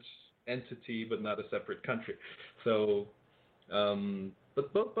separate entity but not a separate country. So,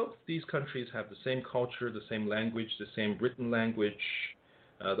 but both these countries have the same culture, the same language, the same written language.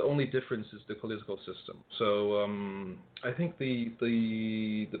 The only difference is the political system. So I think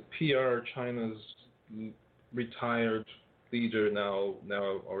the PR China's retired leader now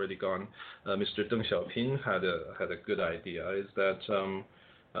already gone, Mr. Deng Xiaoping had a good idea. Is that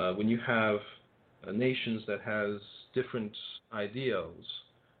when you have nations that has different ideals,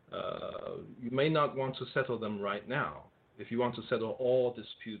 you may not want to settle them right now. If you want to settle all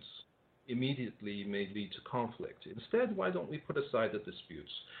disputes immediately, may lead to conflict. Instead, why don't we put aside the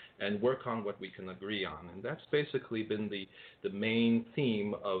disputes and work on what we can agree on? And that's basically been the main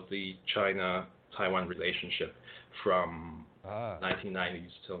theme of the China-Taiwan relationship from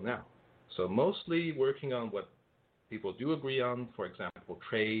 1990s till now. So mostly working on what people do agree on, for example,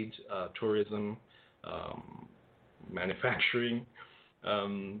 trade, tourism, manufacturing,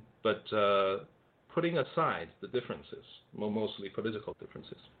 but putting aside the differences, mostly political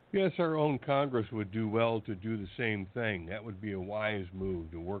differences. Yes, our own Congress would do well to do the same thing. That would be a wise move,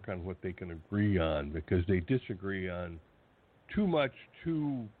 to work on what they can agree on, because they disagree on too much,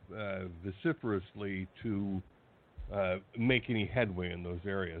 too vociferously to make any headway in those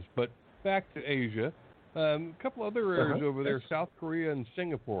areas. But back to Asia, a couple other areas over there, South Korea and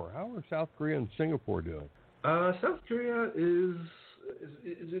Singapore. How are South Korea and Singapore doing? South Korea is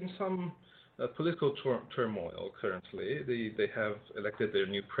in some political turmoil currently. They have elected their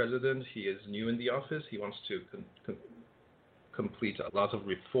new president. He is new in the office. He wants to complete a lot of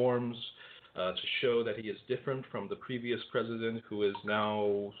reforms to show that he is different from the previous president, who is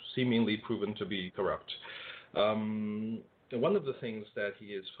now seemingly proven to be corrupt. One of the things that he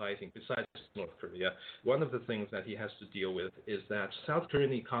is fighting, besides North Korea, one of the things that he has to deal with is that South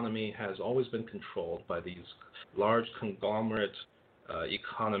Korean economy has always been controlled by these large conglomerate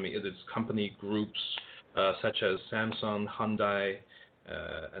economy, it is company groups such as Samsung, Hyundai,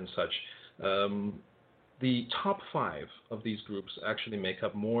 and such. The top 5 of these groups actually make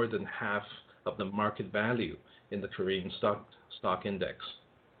up more than half of the market value in the Korean stock index.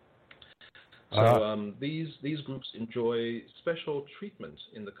 So these groups enjoy special treatment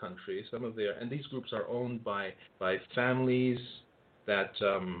in the country. And these groups are owned by families that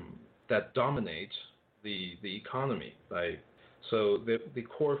dominate the economy. So the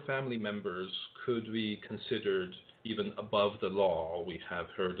core family members could be considered even above the law. We have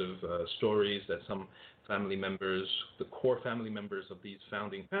heard of stories that some family members, the core family members of these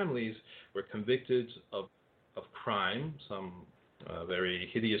founding families, were convicted of crime, some a very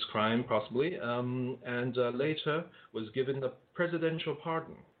hideous crime, possibly, and later was given the presidential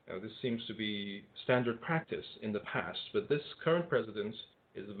pardon. This seems to be standard practice in the past, but this current president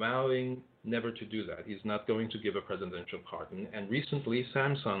is vowing never to do that. He's not going to give a presidential pardon. And recently,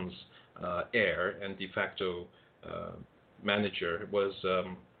 Samsung's heir and de facto manager was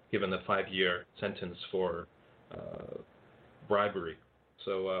given a 5-year sentence for bribery.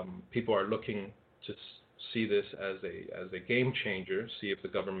 So people are looking to see this as a game changer, see if the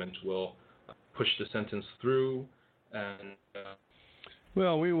government will push the sentence through. And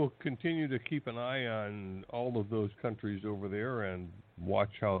well, we will continue to keep an eye on all of those countries over there and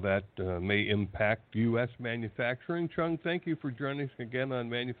watch how that may impact U.S. manufacturing. Chung, thank you for joining us again on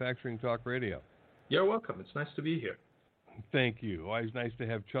Manufacturing Talk Radio. You're welcome. It's nice to be here. Thank you. Always nice to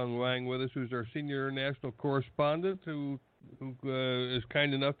have Chung Wang with us, who's our senior international correspondent, who is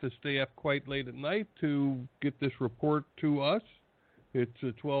kind enough to stay up quite late at night to get this report to us. It's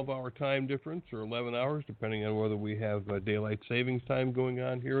a 12-hour time difference, or 11 hours, depending on whether we have daylight savings time going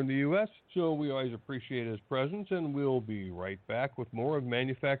on here in the U.S. So we always appreciate his presence, and we'll be right back with more of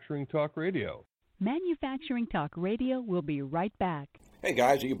Manufacturing Talk Radio. Manufacturing Talk Radio will be right back. Hey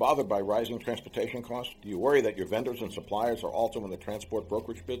guys, are you bothered by rising transportation costs? Do you worry that your vendors and suppliers are also in the transport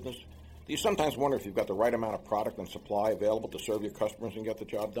brokerage business? Do you sometimes wonder if you've got the right amount of product and supply available to serve your customers and get the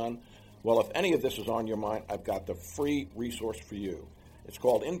job done? Well, if any of this is on your mind, I've got the free resource for you. It's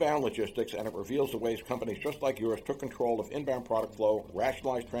called Inbound Logistics, and it reveals the ways companies just like yours took control of inbound product flow,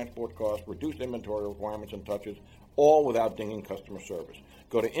 rationalized transport costs, reduced inventory requirements and touches, all without dinging customer service.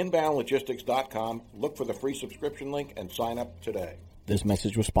 Go to inboundlogistics.com, look for the free subscription link, and sign up today. This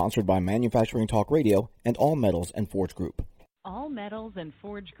message was sponsored by Manufacturing Talk Radio and All Metals and Forge Group. All Metals and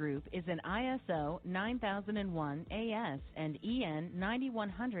Forge Group is an ISO 9001 AS and EN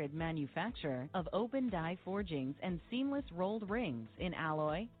 9100 manufacturer of open die forgings and seamless rolled rings in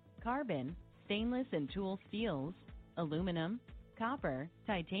alloy, carbon, stainless and tool steels, aluminum, copper,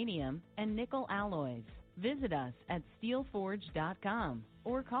 titanium, and nickel alloys. Visit us at steelforge.com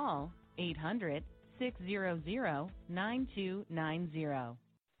or call 800-600-9290.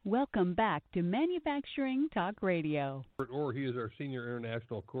 Welcome back to Manufacturing Talk Radio. Or he is our senior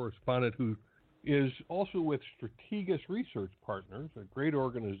international correspondent, who is also with Strategas Research Partners, a great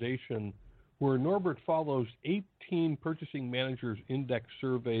organization where Norbert follows 18 purchasing managers index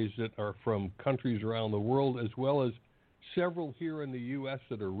surveys that are from countries around the world, as well as several here in the U.S.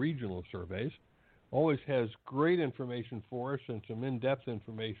 that are regional surveys. Always has great information for us and some in-depth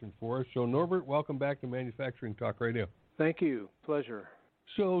information for us. So, Norbert, welcome back to Manufacturing Talk Radio. Thank you. Pleasure.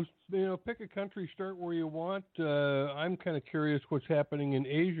 So, pick a country, start where you want. I'm kind of curious what's happening in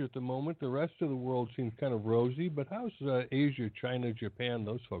Asia at the moment. The rest of the world seems kind of rosy, but how's Asia, China, Japan,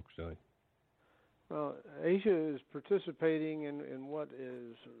 those folks doing? Well, Asia is participating in what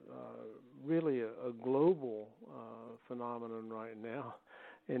is really a global phenomenon right now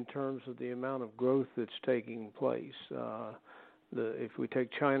in terms of the amount of growth that's taking place. If we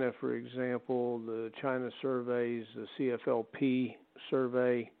take China, for example, the China surveys, the CFLP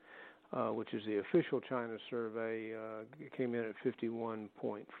survey, which is the official China survey, came in at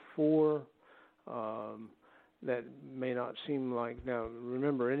 51.4. That may not seem like, now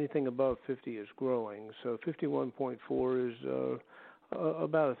remember, anything above 50 is growing, so 51.4 is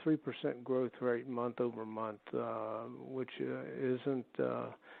about a 3% growth rate month over month, which isn't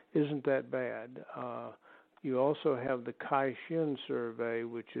that bad. You also have the Caixin survey,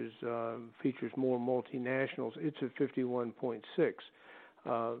 which is features more multinationals. It's at 51.6.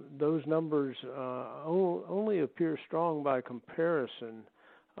 Those numbers only appear strong by comparison.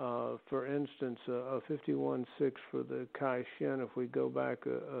 For instance, a 51.6 for the Caixin. If we go back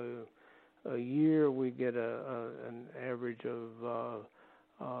a year, we get an average of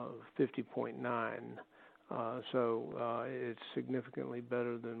 50.9. So it's significantly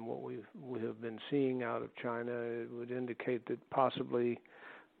better than what we have been seeing out of China. It would indicate that possibly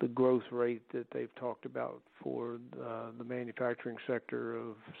the growth rate that they've talked about for the manufacturing sector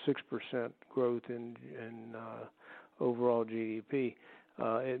of 6% growth in overall GDP,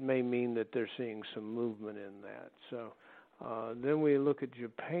 it may mean that they're seeing some movement in that. So then we look at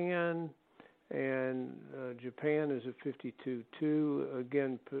Japan, and Japan is at 52.2.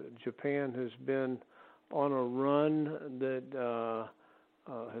 Again, Japan has been on a run that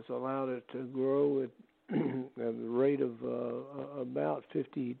has allowed it to grow at the rate of about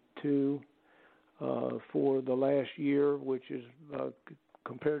 52 for the last year, which is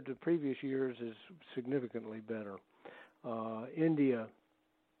compared to previous years is significantly better. India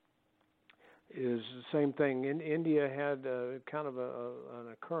is the same thing. India had kind of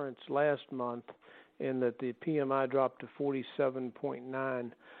an occurrence last month in that the PMI dropped to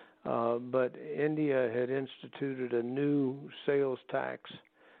 47.9, but India had instituted a new sales tax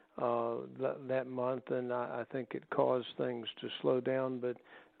that month, and I think it caused things to slow down, but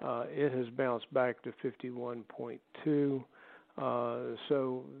it has bounced back to 51.2.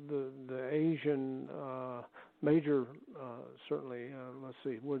 So the Asian major, certainly, let's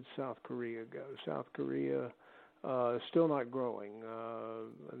see, where'd South Korea go? South Korea is still not growing.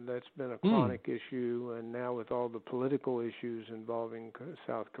 And that's been a chronic issue, and now with all the political issues involving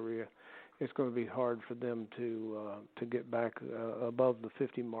South Korea, it's going to be hard for them to get back above the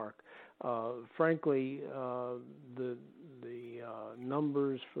 50 mark. Frankly, the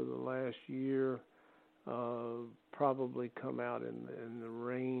numbers for the last year probably come out in the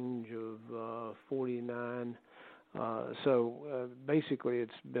range of 49. So basically,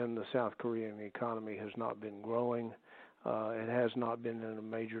 it's been the South Korean economy has not been growing. It has not been in a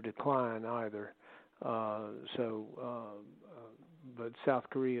major decline either. But South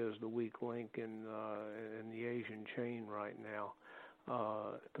Korea is the weak link in the Asian chain right now.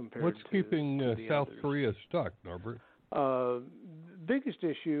 Compared What's to keeping the South others. Korea stuck, Norbert? Biggest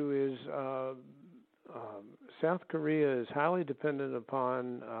issue is South Korea is highly dependent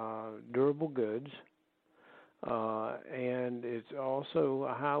upon durable goods, and it's also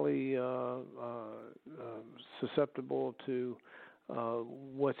highly susceptible to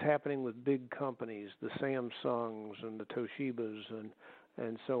what's happening with big companies, the Samsungs and the Toshibas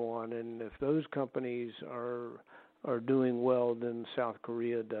and so on. And if those companies are doing well, then South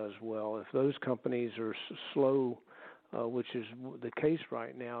Korea does well. If those companies are slow, which is the case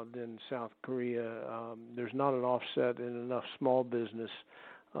right now, then South Korea, there's not an offset in enough small business.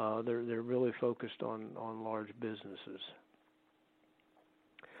 They're really focused on large businesses.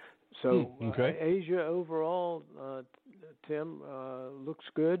 So Asia overall, Tim, looks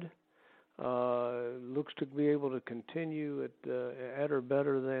good. Looks to be able to continue at or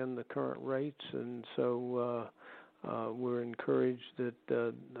better than the current rates, and so we're encouraged that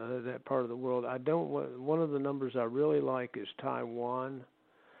that part of the world. One of the numbers I really like is Taiwan,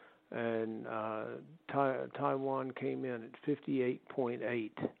 and Taiwan came in at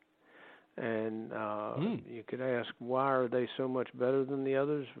 58.8. And you could ask, why are they so much better than the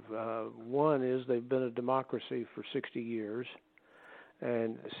others? One is they've been a democracy for 60 years.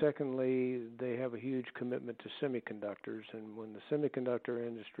 And secondly, they have a huge commitment to semiconductors. And when the semiconductor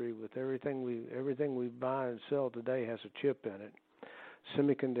industry, with everything we buy and sell today has a chip in it,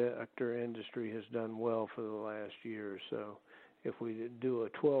 semiconductor industry has done well for the last year. So if we do a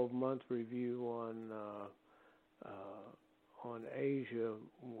 12-month review on Asia,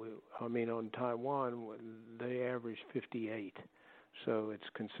 on Taiwan, they average 58. So it's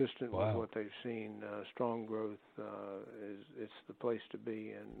consistent with what they've seen. Strong growth it's the place to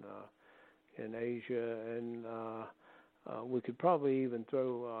be in Asia, and we could probably even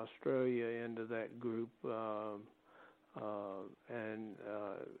throw Australia into that group. And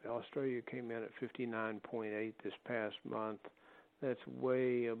Australia came in at 59.8 this past month. That's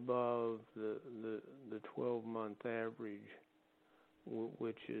way above the 12-month average,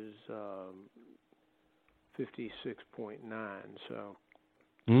 which is 56.9. So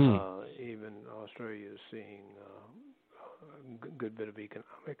even Australia is seeing a good bit of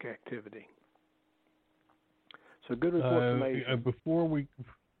economic activity. So good report from Asia. Before we,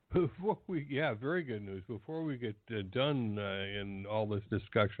 very good news. Before we get done in all this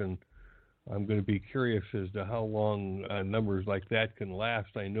discussion, I'm going to be curious as to how long numbers like that can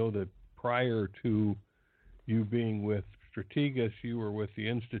last. I know that prior to you being with Strategas, you were with the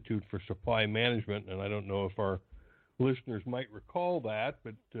Institute for Supply Management, and I don't know if our listeners might recall that,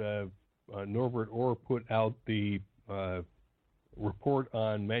 but Norbert Orr put out the report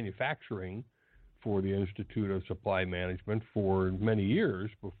on manufacturing for the Institute of Supply Management for many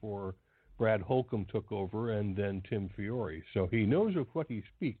years before Brad Holcomb took over and then Tim Fiore. So he knows of what he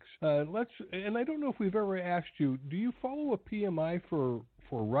speaks. And I don't know if we've ever asked you, do you follow a PMI for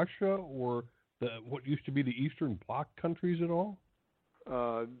Russia or what used to be the Eastern Bloc countries at all?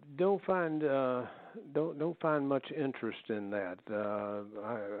 Don't find much interest in that.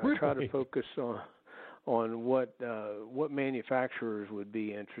 I try to focus on what manufacturers would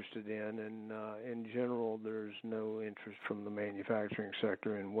be interested in, and in general, there's no interest from the manufacturing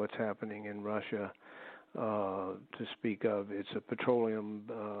sector in what's happening in Russia to speak of. It's a petroleum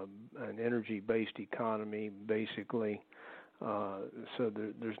and energy-based economy, basically. So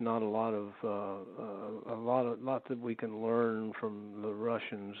there's not a lot that we can learn from the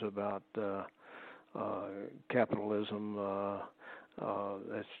Russians about capitalism.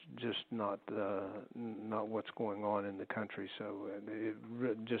 That's just not what's going on in the country. So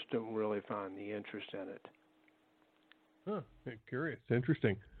just don't really find the interest in it. Huh. Curious.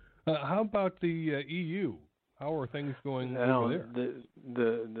 Interesting. How about the EU? How are things going over there?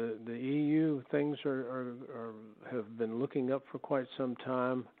 The EU, things have been looking up for quite some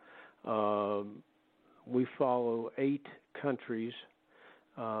time. We follow 8 countries,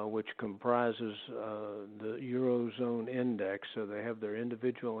 which comprises the Eurozone index. So they have their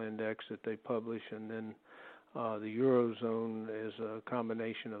individual index that they publish, and then the Eurozone is a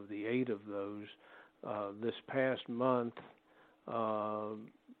combination of the 8 of those. This past month,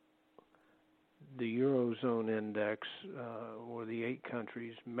 the Eurozone index, or the 8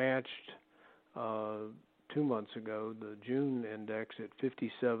 countries, matched 2 months ago the June index at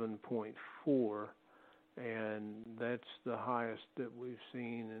 57.4, and that's the highest that we've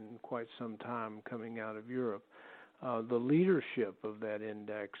seen in quite some time coming out of Europe. The leadership of that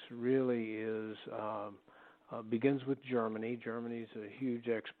index really is begins with Germany. Germany's a huge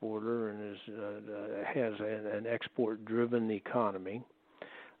exporter and has an export-driven economy.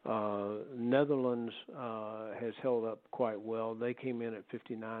 Netherlands has held up quite well. They came in at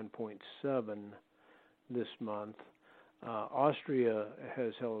 59.7 this month. Austria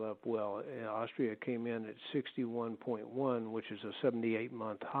has held up well. Austria came in at 61.1, which is a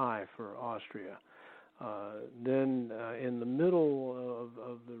 78-month high for Austria. Then in the middle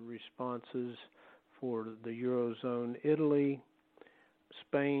of the responses for the Eurozone, Italy,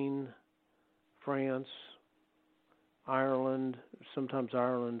 Spain, France, Ireland. Sometimes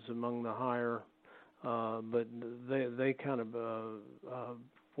Ireland's among the higher, but they kind of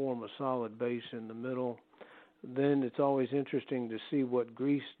form a solid base in the middle. Then it's always interesting to see what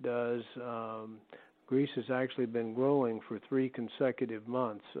Greece does. Greece has actually been growing for 3 consecutive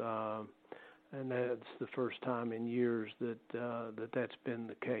months, and that's the first time in years that's been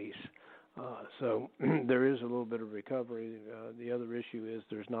the case. So there is a little bit of recovery. The other issue is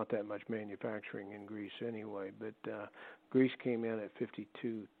there's not that much manufacturing in Greece anyway, but Greece came in at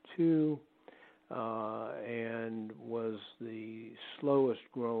 52.2 and was the slowest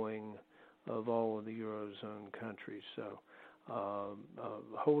growing of all of the Eurozone countries. So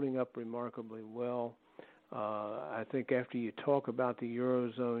holding up remarkably well. I think after you talk about the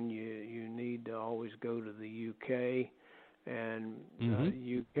Eurozone, you need to always go to the UK. And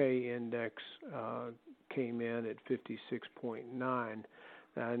UK index came in at 56.9,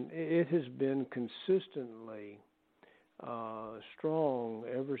 and it has been consistently strong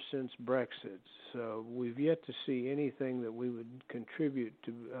ever since Brexit. So we've yet to see anything that we would attribute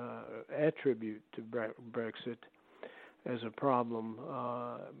to Brexit as a problem,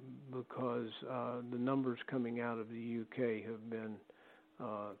 because the numbers coming out of the UK have been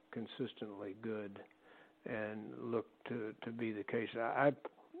consistently good and look to be the case. I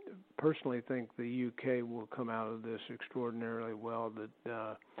personally think the UK will come out of this extraordinarily well,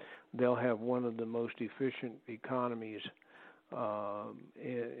 that they'll have one of the most efficient economies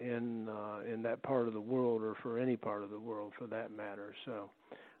in that part of the world, or for any part of the world for that matter. So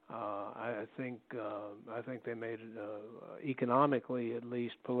I think they made it economically, at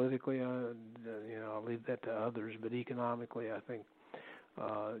least. Politically, I'll leave that to others, but economically I think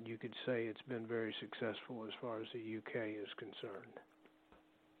you could say it's been very successful as far as the UK is concerned.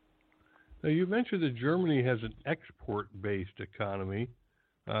 Now, you mentioned that Germany has an export-based economy.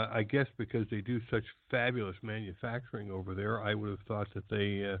 I guess because they do such fabulous manufacturing over there, I would have thought that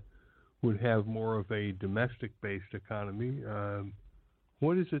they would have more of a domestic-based economy.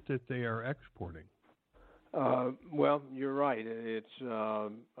 What is it that they are exporting? Well, you're right. It's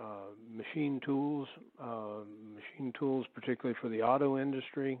machine tools, particularly for the auto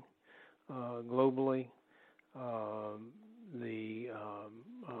industry globally. The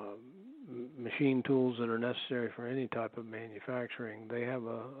machine tools that are necessary for any type of manufacturing, they have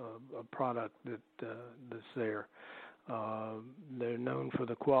a product that's there. They're known for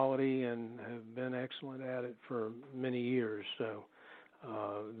the quality and have been excellent at it for many years. So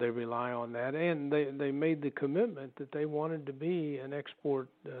they rely on that, and they made the commitment that they wanted to be an export,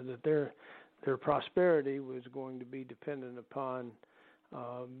 that their prosperity was going to be dependent upon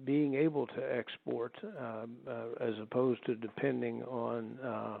being able to export as opposed to depending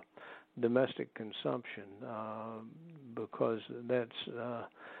on domestic consumption, because that's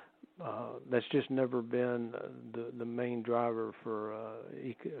just never been the main driver for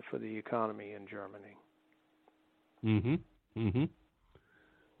the economy in Germany. Mm-hmm. Mm-hmm.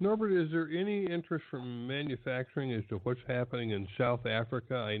 Norbert, is there any interest from manufacturing as to what's happening in South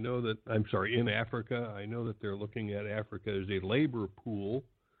Africa? In Africa. I know that they're looking at Africa as a labor pool.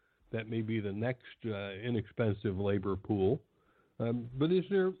 That may be the next inexpensive labor pool. But is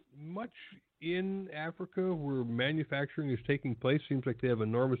there much in Africa where manufacturing is taking place? Seems like they have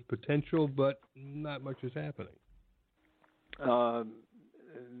enormous potential, but not much is happening.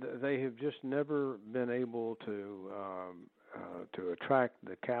 They have just never been able to attract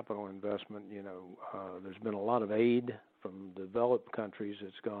the capital investment. There's been a lot of aid from developed countries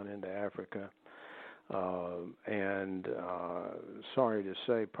that's gone into Africa. And sorry to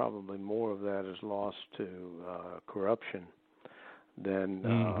say, probably more of that is lost to corruption than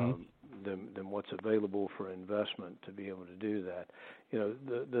what's available for investment to be able to do that.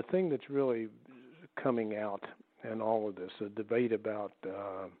 The thing that's really coming out in all of this, the debate about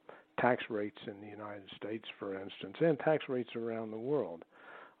tax rates in the United States, for instance, and tax rates around the world,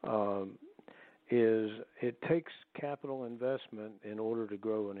 is it takes capital investment in order to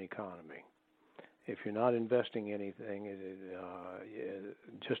grow an economy. If you're not investing anything,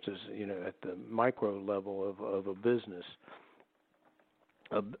 just as at the micro level of a business,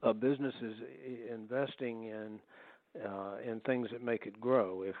 a business is investing in things that make it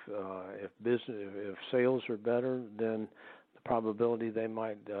grow. If sales are better, then the probability they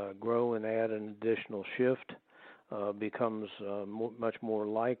might grow and add an additional shift becomes much more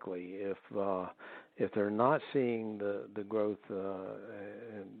likely. If they're not seeing the growth,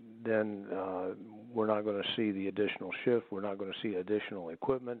 then we're not going to see the additional shift. We're not going to see additional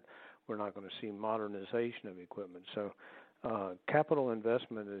equipment. We're not going to see modernization of equipment. So capital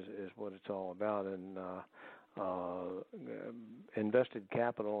investment is what it's all about. And invested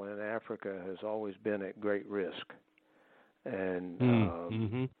capital in Africa has always been at great risk. And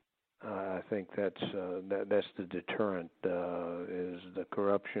I think that's the deterrent, is the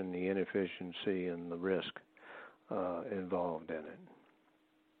corruption, the inefficiency, and the risk involved in it.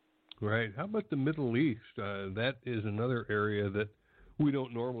 Right. How about the Middle East? That is another area that we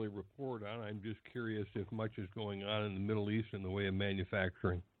don't normally report on. I'm just curious if much is going on in the Middle East in the way of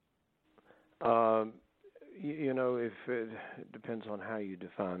manufacturing. If it depends on how you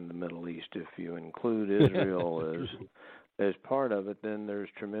define the Middle East. If you include Israel as part of it, then there's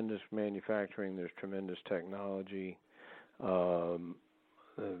tremendous manufacturing, there's tremendous technology. There's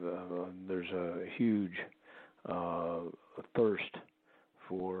a huge thirst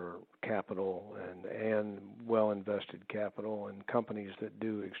for capital and well-invested capital, and companies that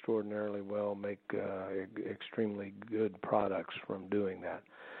do extraordinarily well make extremely good products from doing that.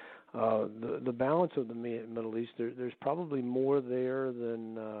 The balance of the Middle East, there's probably more there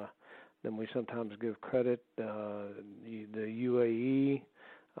than we sometimes give credit. The UAE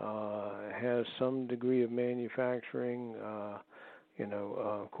has some degree of manufacturing.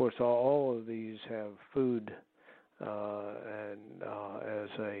 Of course, all of these have food and as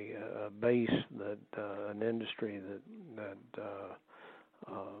a base, that an industry that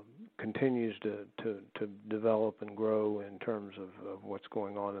continues to develop and grow in terms of what's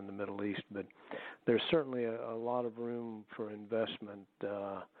going on in the Middle East. But there's certainly a lot of room for investment.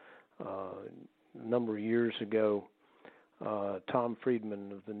 A number of years ago, Tom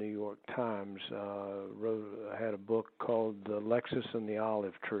Friedman of the New York Times had a book called The Lexus and the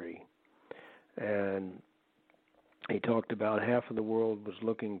Olive Tree. And he talked about half of the world was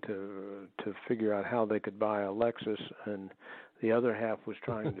looking to figure out how they could buy a Lexus, and the other half was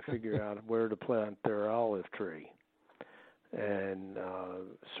trying to figure out where to plant their olive tree. And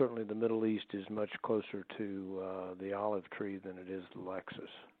certainly the Middle East is much closer to the olive tree than it is the Lexus.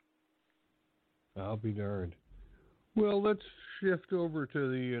 I'll be darned. Well, let's shift over to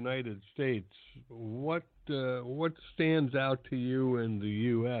the United States. What stands out to you in the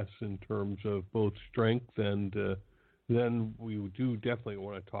U.S. in terms of both strength and then we do definitely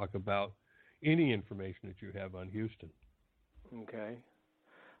want to talk about any information that you have on Houston. Okay.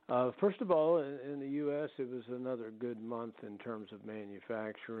 First of all, in the U.S., it was another good month in terms of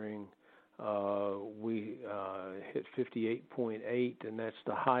manufacturing. We hit 58.8, and that's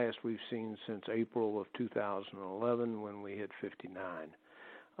the highest we've seen since April of 2011 when we hit 59.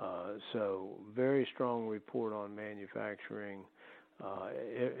 So very strong report on manufacturing,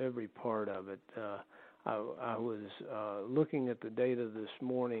 every part of it. I was looking at the data this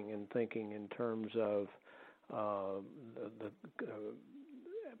morning and thinking in terms of the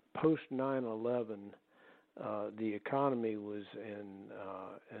post 9/11. The economy was in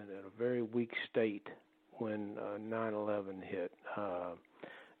a very weak state when 9/11 hit.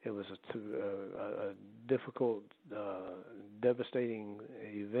 It was a difficult, devastating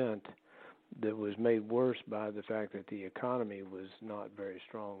event that was made worse by the fact that the economy was not very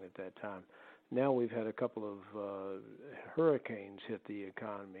strong at that time. Now we've had a couple of hurricanes hit the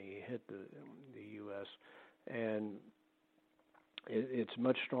economy, hit the U.S., and it's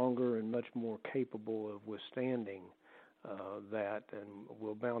much stronger and much more capable of withstanding that, and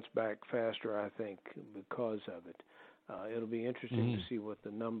we'll bounce back faster, I think, because of it. It'll be interesting to see what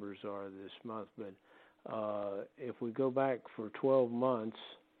the numbers are this month, but if we go back for 12 months,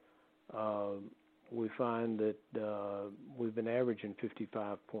 we find that we've been averaging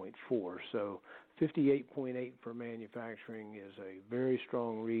 55.4. So 58.8 for manufacturing is a very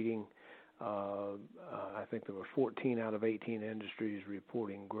strong reading. I think there were 14 out of 18 industries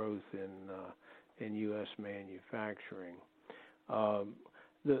reporting growth in U.S. manufacturing.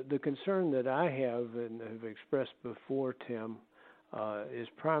 The concern that I have and have expressed before, Tim, is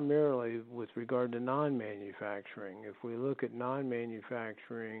primarily with regard to non-manufacturing. If we look at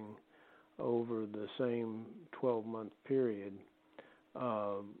non-manufacturing over the same 12-month period,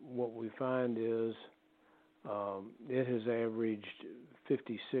 what we find is it has averaged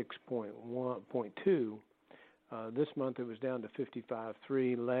 56.2. This month it was down to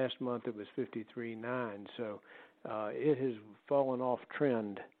 55.3. Last month it was 53.9. So it has fallen off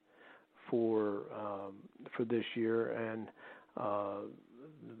trend for this year, and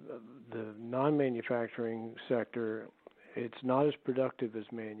the non-manufacturing sector, it's not as productive as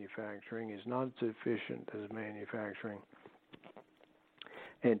manufacturing, is not as efficient as manufacturing,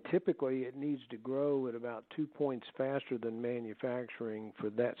 and typically it needs to grow at about 2 points faster than manufacturing for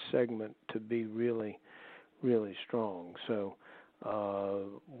that segment to be really, really strong. So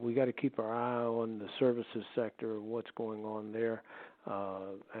we got to keep our eye on the services sector, what's going on there,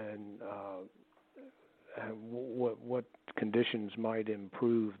 and what conditions might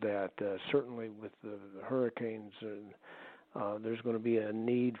improve that. Certainly with the hurricanes, there's going to be a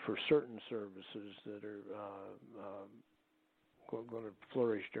need for certain services that are going to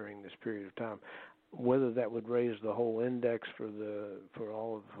flourish during this period of time. Whether that would raise the whole index for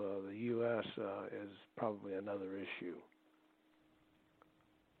all of the U.S. Is probably another issue.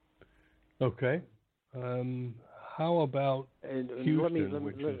 Okay. How about Houston, let me,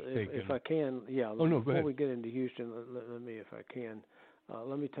 if I can, Oh, no, go before ahead. we get into Houston, let me, if I can,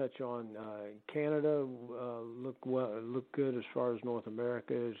 let me touch on Canada. Look good as far as North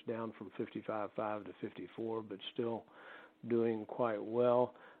America is, down from 55.5 to 54, but still doing quite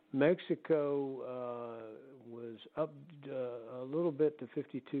well. Mexico was up a little bit to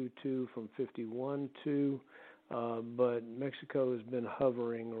 52.2 from 51.2, but Mexico has been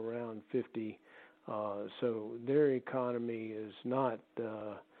hovering around 50. So their economy is not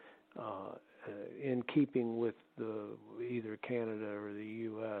in keeping with either Canada or the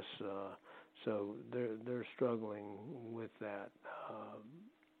U.S. So they're struggling with that,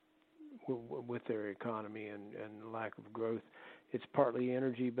 with their economy and lack of growth. It's partly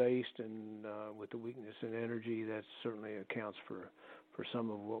energy based, and with the weakness in energy, that certainly accounts for some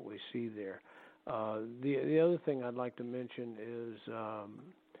of what we see there. The other thing I'd like to mention is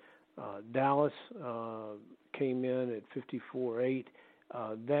Dallas came in at 54.8.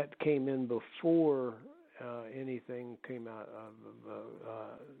 That came in before anything came out of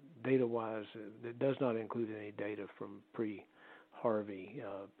data-wise. It does not include any data from pre-Harvey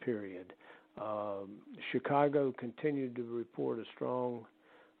period. Chicago continued to report a strong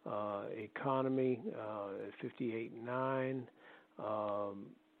economy at 58.9.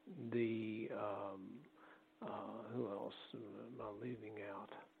 Who else am I leaving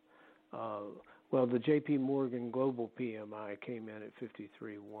out? Well, the J.P. Morgan Global PMI came in at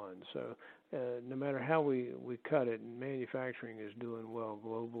 53.1. So no matter how we cut it, manufacturing is doing well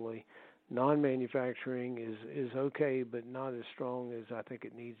globally. Non-manufacturing is okay, but not as strong as I think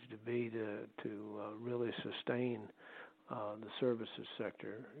it needs to be to really sustain the services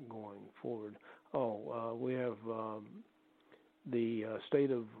sector going forward. We have the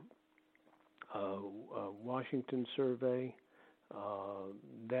state of Washington survey.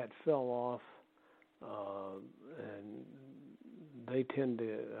 That fell off, and they tend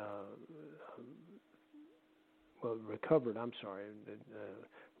to recovered. I'm sorry,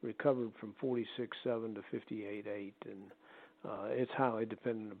 recovered from 46.7 to 58.8, and it's highly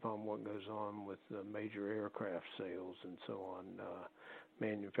dependent upon what goes on with major aircraft sales and so on.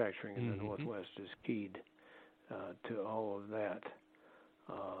 Manufacturing in the Northwest is keyed to all of that.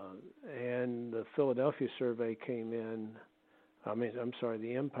 And the Philadelphia survey came in.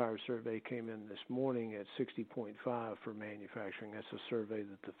 The Empire survey came in this morning at 60.5 for manufacturing. That's a survey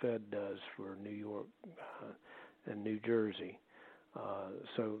that the Fed does for New York and New Jersey.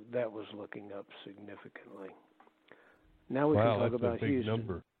 So that was looking up significantly. Now we can talk about big Houston.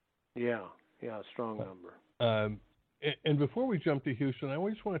 Number. Yeah, strong number. And before we jump to Houston, I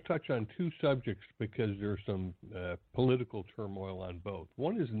just want to touch on two subjects because there's some political turmoil on both.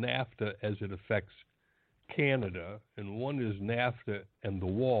 One is NAFTA as it affects Canada, and one is NAFTA and the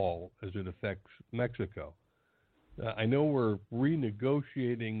wall as it affects Mexico. I know we're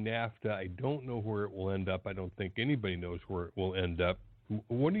renegotiating NAFTA. I don't know where it will end up. I don't think anybody knows where it will end up.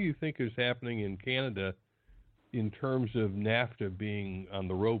 What do you think is happening in Canada in terms of NAFTA being on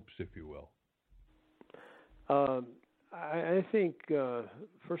the ropes, if you will? I think,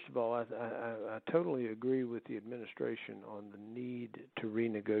 first of all, I totally agree with the administration on the need to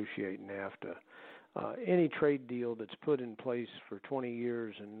renegotiate NAFTA. Any trade deal that's put in place for 20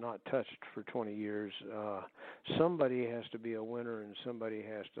 years and not touched for 20 years, somebody has to be a winner and somebody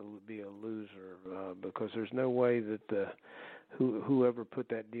has to be a loser, because there's no way that whoever put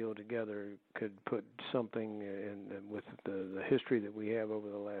that deal together could put something in with the history that we have over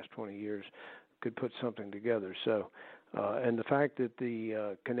the last 20 years, could put something together. So, and the fact that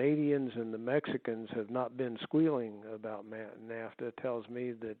the Canadians and the Mexicans have not been squealing about NAFTA tells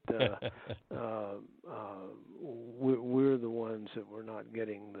me that we're the ones that we're not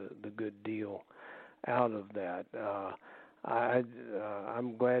getting the good deal out of that.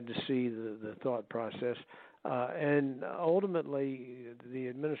 I'm glad to see the thought process. And ultimately, the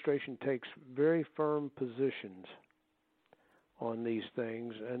administration takes very firm positions on these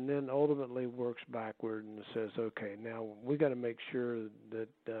things, and then ultimately works backward and says, "Okay, now we got to make sure that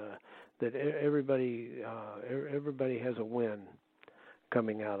that everybody has a win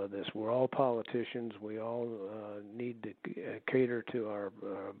coming out of this. We're all politicians. We all need to cater to our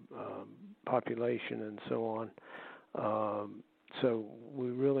population and so on. So we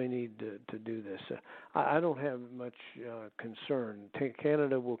really need to do this. I don't have much concern.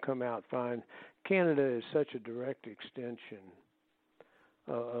 Canada will come out fine. Canada is such a direct extension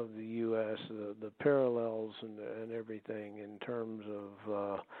of the U.S., the parallels and everything in terms of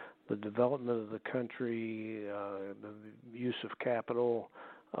the development of the country, the use of capital,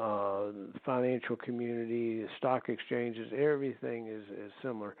 the financial community, stock exchanges, everything is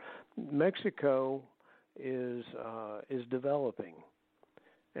similar. Mexico is developing,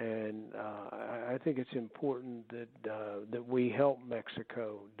 and I think it's important that we help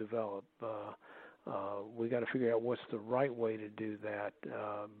Mexico develop. We got to figure out what's the right way to do that,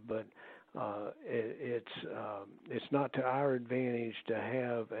 but it's not to our advantage to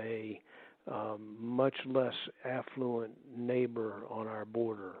have a much less affluent neighbor on our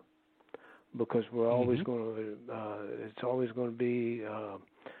border, because we're always going to. It's always going to be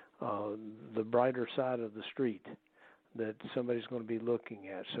the brighter side of the street that somebody's going to be looking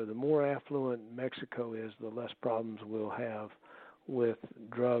at. So the more affluent Mexico is, the less problems we'll have with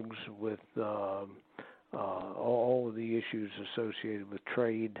drugs, with all of the issues associated with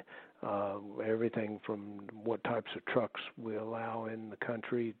trade, everything from what types of trucks we allow in the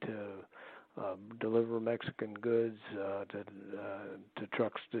country to deliver Mexican goods, to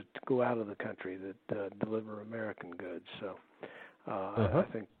trucks that go out of the country that deliver American goods. So I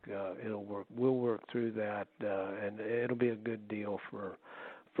think it'll work. We'll work through that, and it'll be a good deal for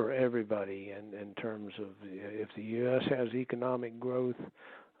everybody in terms of if the U.S. has economic growth,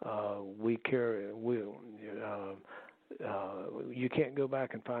 you can't go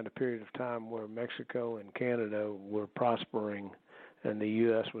back and find a period of time where Mexico and Canada were prospering and the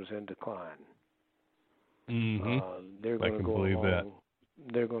U.S. was in decline. They're going to go along. That.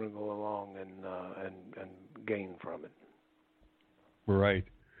 They're going to go along and gain from it. Right.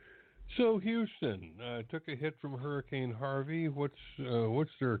 So Houston took a hit from Hurricane Harvey. What's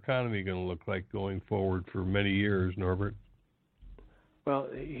their economy going to look like going forward for many years, Norbert? Well,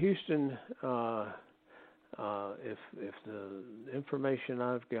 Houston, if the information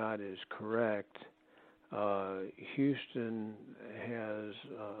I've got is correct, Houston has,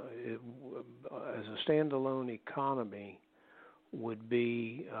 as a standalone economy, would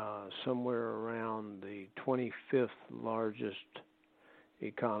be somewhere around the 25th largest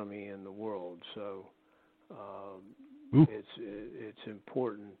economy in the world. So it's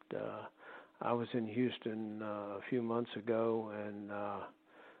important. I was in Houston a few months ago and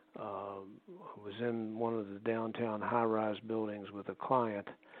was in one of the downtown high-rise buildings with a client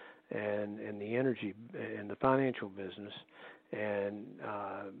and in the energy in the financial business, and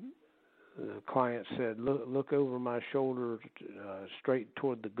the client said, look over my shoulder straight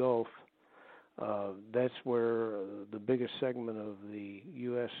toward the Gulf. That's where the biggest segment of the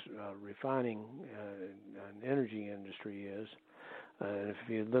U.S. refining and energy industry is. And if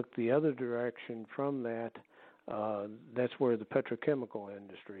you look the other direction from that, that's where the petrochemical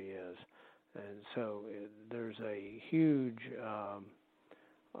industry is. And so there's a huge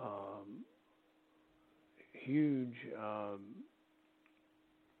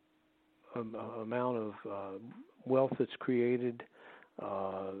amount of wealth that's created.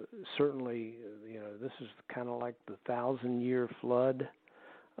 Certainly, this is kind of like the 1,000-year flood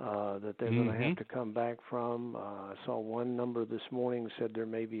that they're going to have to come back from. I saw one number this morning said there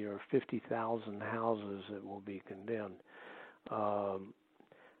maybe are 50,000 houses that will be condemned.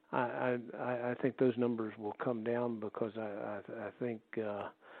 I think those numbers will come down because I think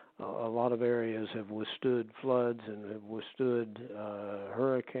a lot of areas have withstood floods and have withstood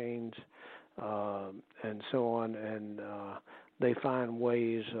hurricanes and so on, and they find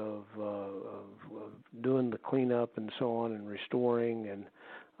ways of doing the cleanup and so on and restoring, and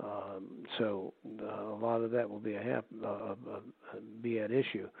so a lot of that will be be at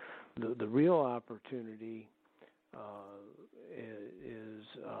issue. The real opportunity is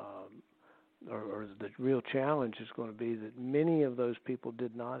or the real challenge is going to be that many of those people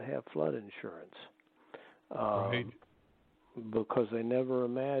did not have flood insurance, right? Because they never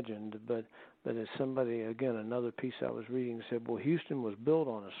imagined. But as somebody, again, another piece I was reading said, well, Houston was built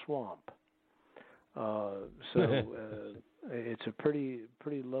on a swamp, so it's a pretty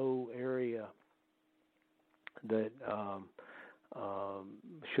low area. That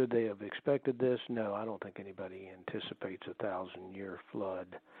should they have expected this? No, I don't think anybody anticipates a 1,000-year flood.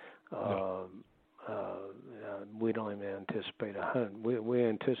 No. We don't even anticipate 100. We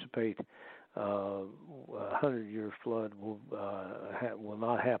anticipate a 100-year flood will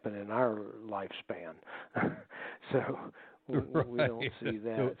not happen in our lifespan. So we don't see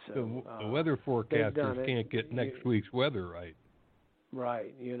that. The weather forecasters can't get next week's weather right.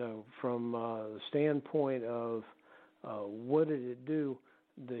 Right. From the standpoint of what did it do,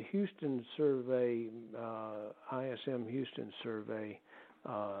 the Houston survey, ISM Houston survey,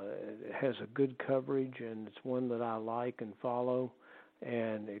 has a good coverage, and it's one that I like and follow,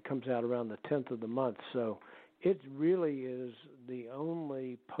 and it comes out around the 10th of the month. So it really is the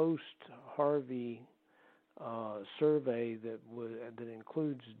only post-Harvey survey that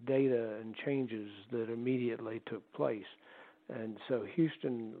includes data and changes that immediately took place. And so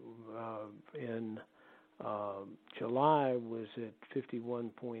Houston in July was at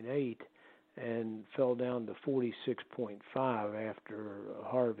 51.8 and fell down to 46.5 after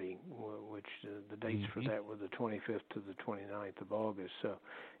Harvey, which the dates for that were the 25th to the 29th of August. So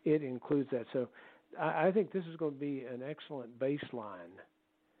it includes that. So I think this is going to be an excellent baseline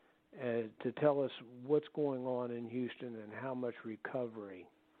to tell us what's going on in Houston and how much recovery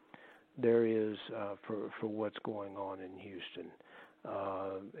there is for what's going on in Houston.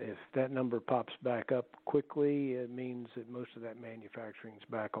 If that number pops back up quickly, it means that most of that manufacturing is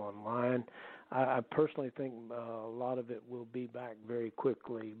back online. I personally think a lot of it will be back very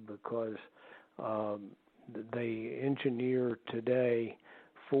quickly because they engineer today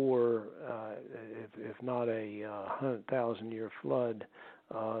for, if not a 100,000-year flood,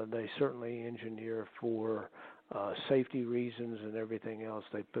 they certainly engineer for safety reasons and everything else.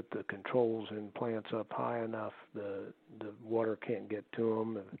 They put the controls in plants up high enough the water can't get to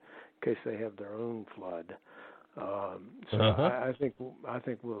them in case they have their own flood. I think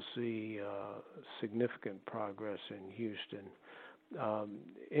we'll see significant progress in Houston.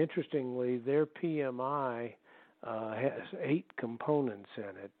 Interestingly, their PMI has 8 components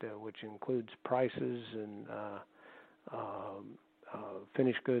in it, which includes prices and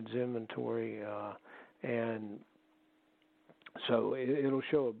finished goods inventory. And so it'll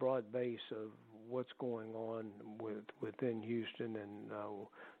show a broad base of what's going on within Houston and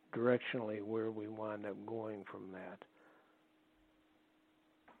directionally where we wind up going from that.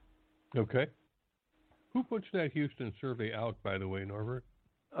 Okay. Who puts that Houston survey out, by the way, Norbert?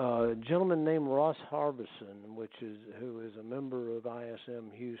 A gentleman named Ross Harbison, who is a member of ISM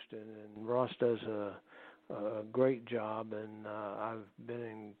Houston, and Ross does a great job, and I've been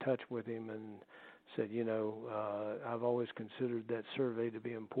in touch with him and said, I've always considered that survey to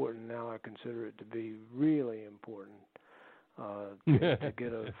be important. Now I consider it to be really important to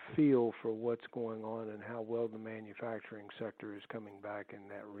get a feel for what's going on and how well the manufacturing sector is coming back in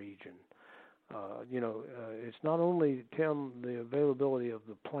that region. It's not only, Tim, the availability of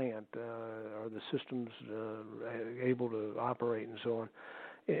the plant or the systems able to operate and so on.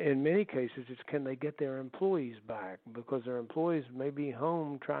 In many cases, it's can they get their employees back, because their employees may be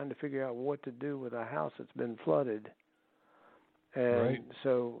home trying to figure out what to do with a house that's been flooded. And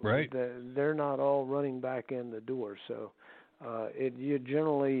so they're not all running back in the door. So you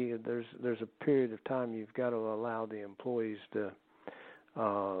generally, there's a period of time you've got to allow the employees to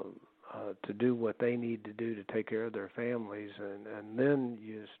do what they need to do to take care of their families, and then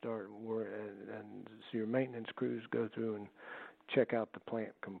you start and so your maintenance crews go through and check out the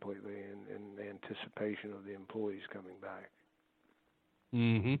plant completely in anticipation of the employees coming back.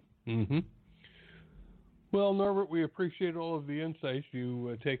 Well, Norbert, we appreciate all of the insights.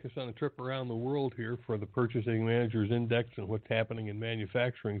 You take us on a trip around the world here for the Purchasing Managers Index and what's happening in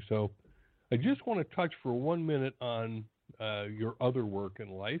manufacturing. So I just want to touch for 1 minute on your other work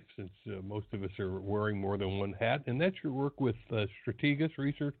in life, since most of us are wearing more than one hat, and that's your work with Strategas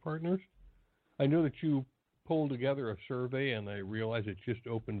Research Partners. I know that you pulled together a survey, and I realize it just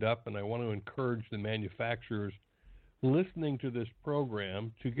opened up, and I want to encourage the manufacturers listening to this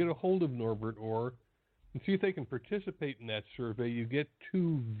program to get a hold of Norbert Orr and see if they can participate in that survey. You get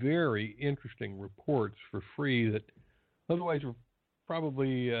 2 very interesting reports for free that otherwise are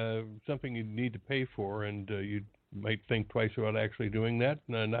probably something you'd need to pay for, and you might think twice about actually doing that.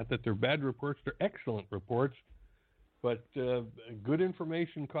 Not that they're bad reports, they're excellent reports, but good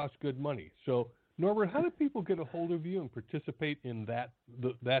information costs good money. So, Norbert, how do people get a hold of you and participate in that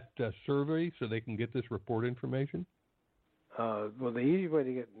survey so they can get this report information? Well, the easy way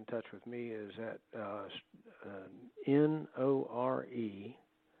to get in touch with me is at NORE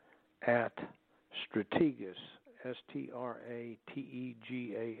at Strategas,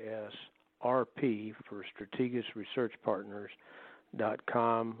 STRATEGAS, RP for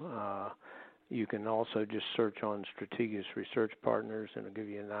StrategusResearchPartners.com. You can also just search on Strategas Research Partners, and it'll give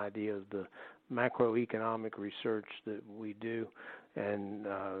you an idea of the macroeconomic research that we do. And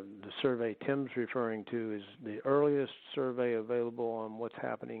the survey Tim's referring to is the earliest survey available on what's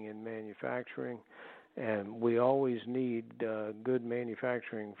happening in manufacturing. And we always need good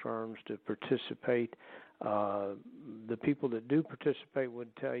manufacturing firms to participate. The people that do participate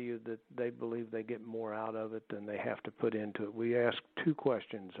would tell you that they believe they get more out of it than they have to put into it. We ask 2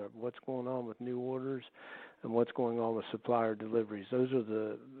 questions: what's going on with new orders and what's going on with supplier deliveries. Those are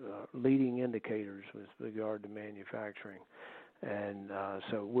the leading indicators with regard to manufacturing. And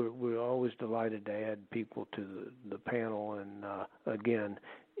so we're always delighted to add people to the panel. And again,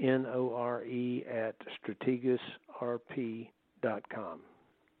 NORE at StrategusRP.com.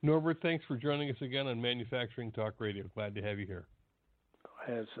 Norbert, thanks for joining us again on Manufacturing Talk Radio. Glad to have you here.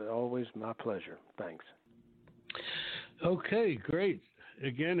 As always, my pleasure. Thanks. Okay, great.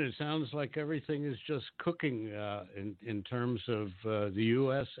 Again, it sounds like everything is just cooking in terms of the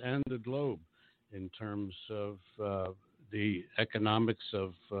U.S. and the globe, in terms of the economics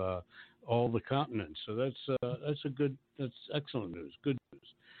of all the continents. So that's excellent news. Good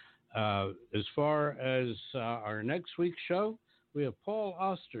news. As far as our next week's show, we have Paul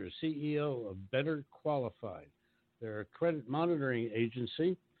Oster, CEO of Better Qualified. They're a credit monitoring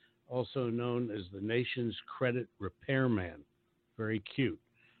agency, also known as the nation's credit repairman. Very cute.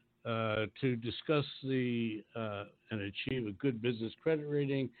 To discuss and achieve a good business credit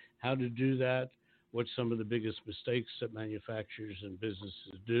rating, how to do that, what some of the biggest mistakes that manufacturers and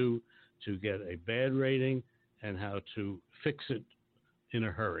businesses do to get a bad rating, and how to fix it in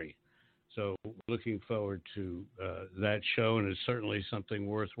a hurry. So looking forward to that show, and it's certainly something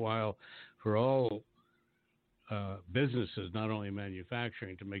worthwhile for all businesses, not only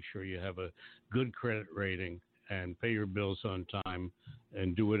manufacturing, to make sure you have a good credit rating and pay your bills on time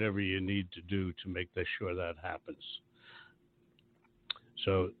and do whatever you need to do to make sure that happens.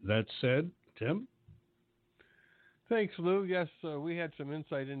 So that said, Tim? Thanks, Lou. Yes, we had some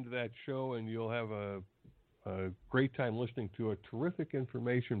insight into that show, and you'll have a great time listening to it. Terrific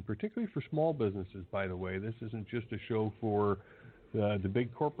information, particularly for small businesses, by the way. This isn't just a show for the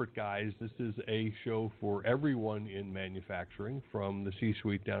big corporate guys. This is a show for everyone in manufacturing, from the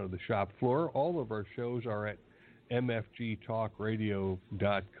C-suite down to the shop floor. All of our shows are at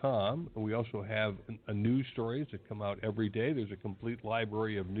mfgtalkradio.com. We also have news stories that come out every day. There's a complete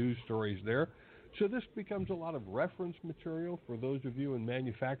library of news stories there. So this becomes a lot of reference material for those of you in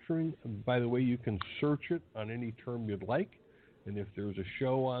manufacturing. By the way, you can search it on any term you'd like, and if there's a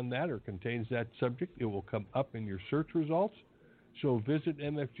show on that or contains that subject, it will come up in your search results. So visit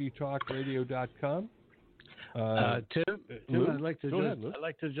mfgtalkradio.com. Tim, I'd like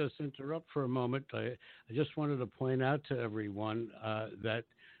to just interrupt for a moment. I just wanted to point out to everyone that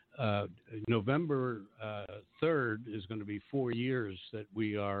November 3rd is going to be 4 years that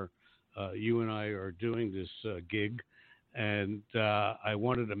we are. You and I are doing this gig, and I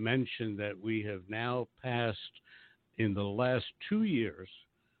wanted to mention that we have now passed, in the last 2 years,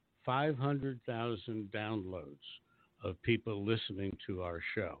 500,000 downloads of people listening to our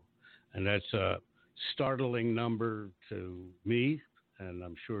show. And that's a startling number to me, and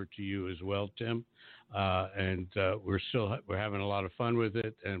I'm sure to you as well, Tim. And we're having a lot of fun with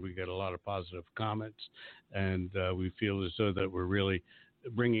it, and we get a lot of positive comments, and we feel as though that we're really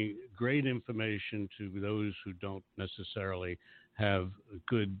bringing great information to those who don't necessarily have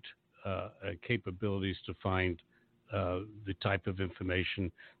good capabilities to find the type of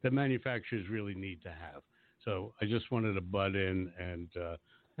information that manufacturers really need to have. So I just wanted to butt in and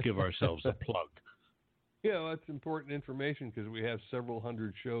give ourselves a plug. Yeah, well, that's important information because we have several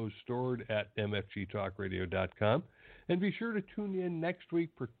hundred shows stored at mfgtalkradio.com. And be sure to tune in next week,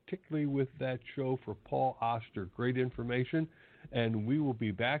 particularly with that show for Paul Oster. Great information, and we will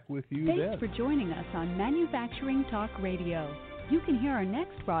be back with you then. Thanks for joining us on Manufacturing Talk Radio. You can hear our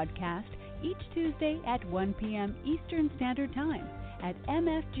next broadcast each Tuesday at 1 p.m. Eastern Standard Time at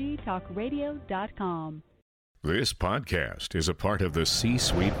mfgtalkradio.com. This podcast is a part of the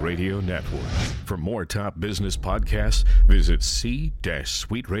C-Suite Radio Network. For more top business podcasts, visit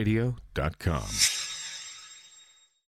c-suiteradio.com.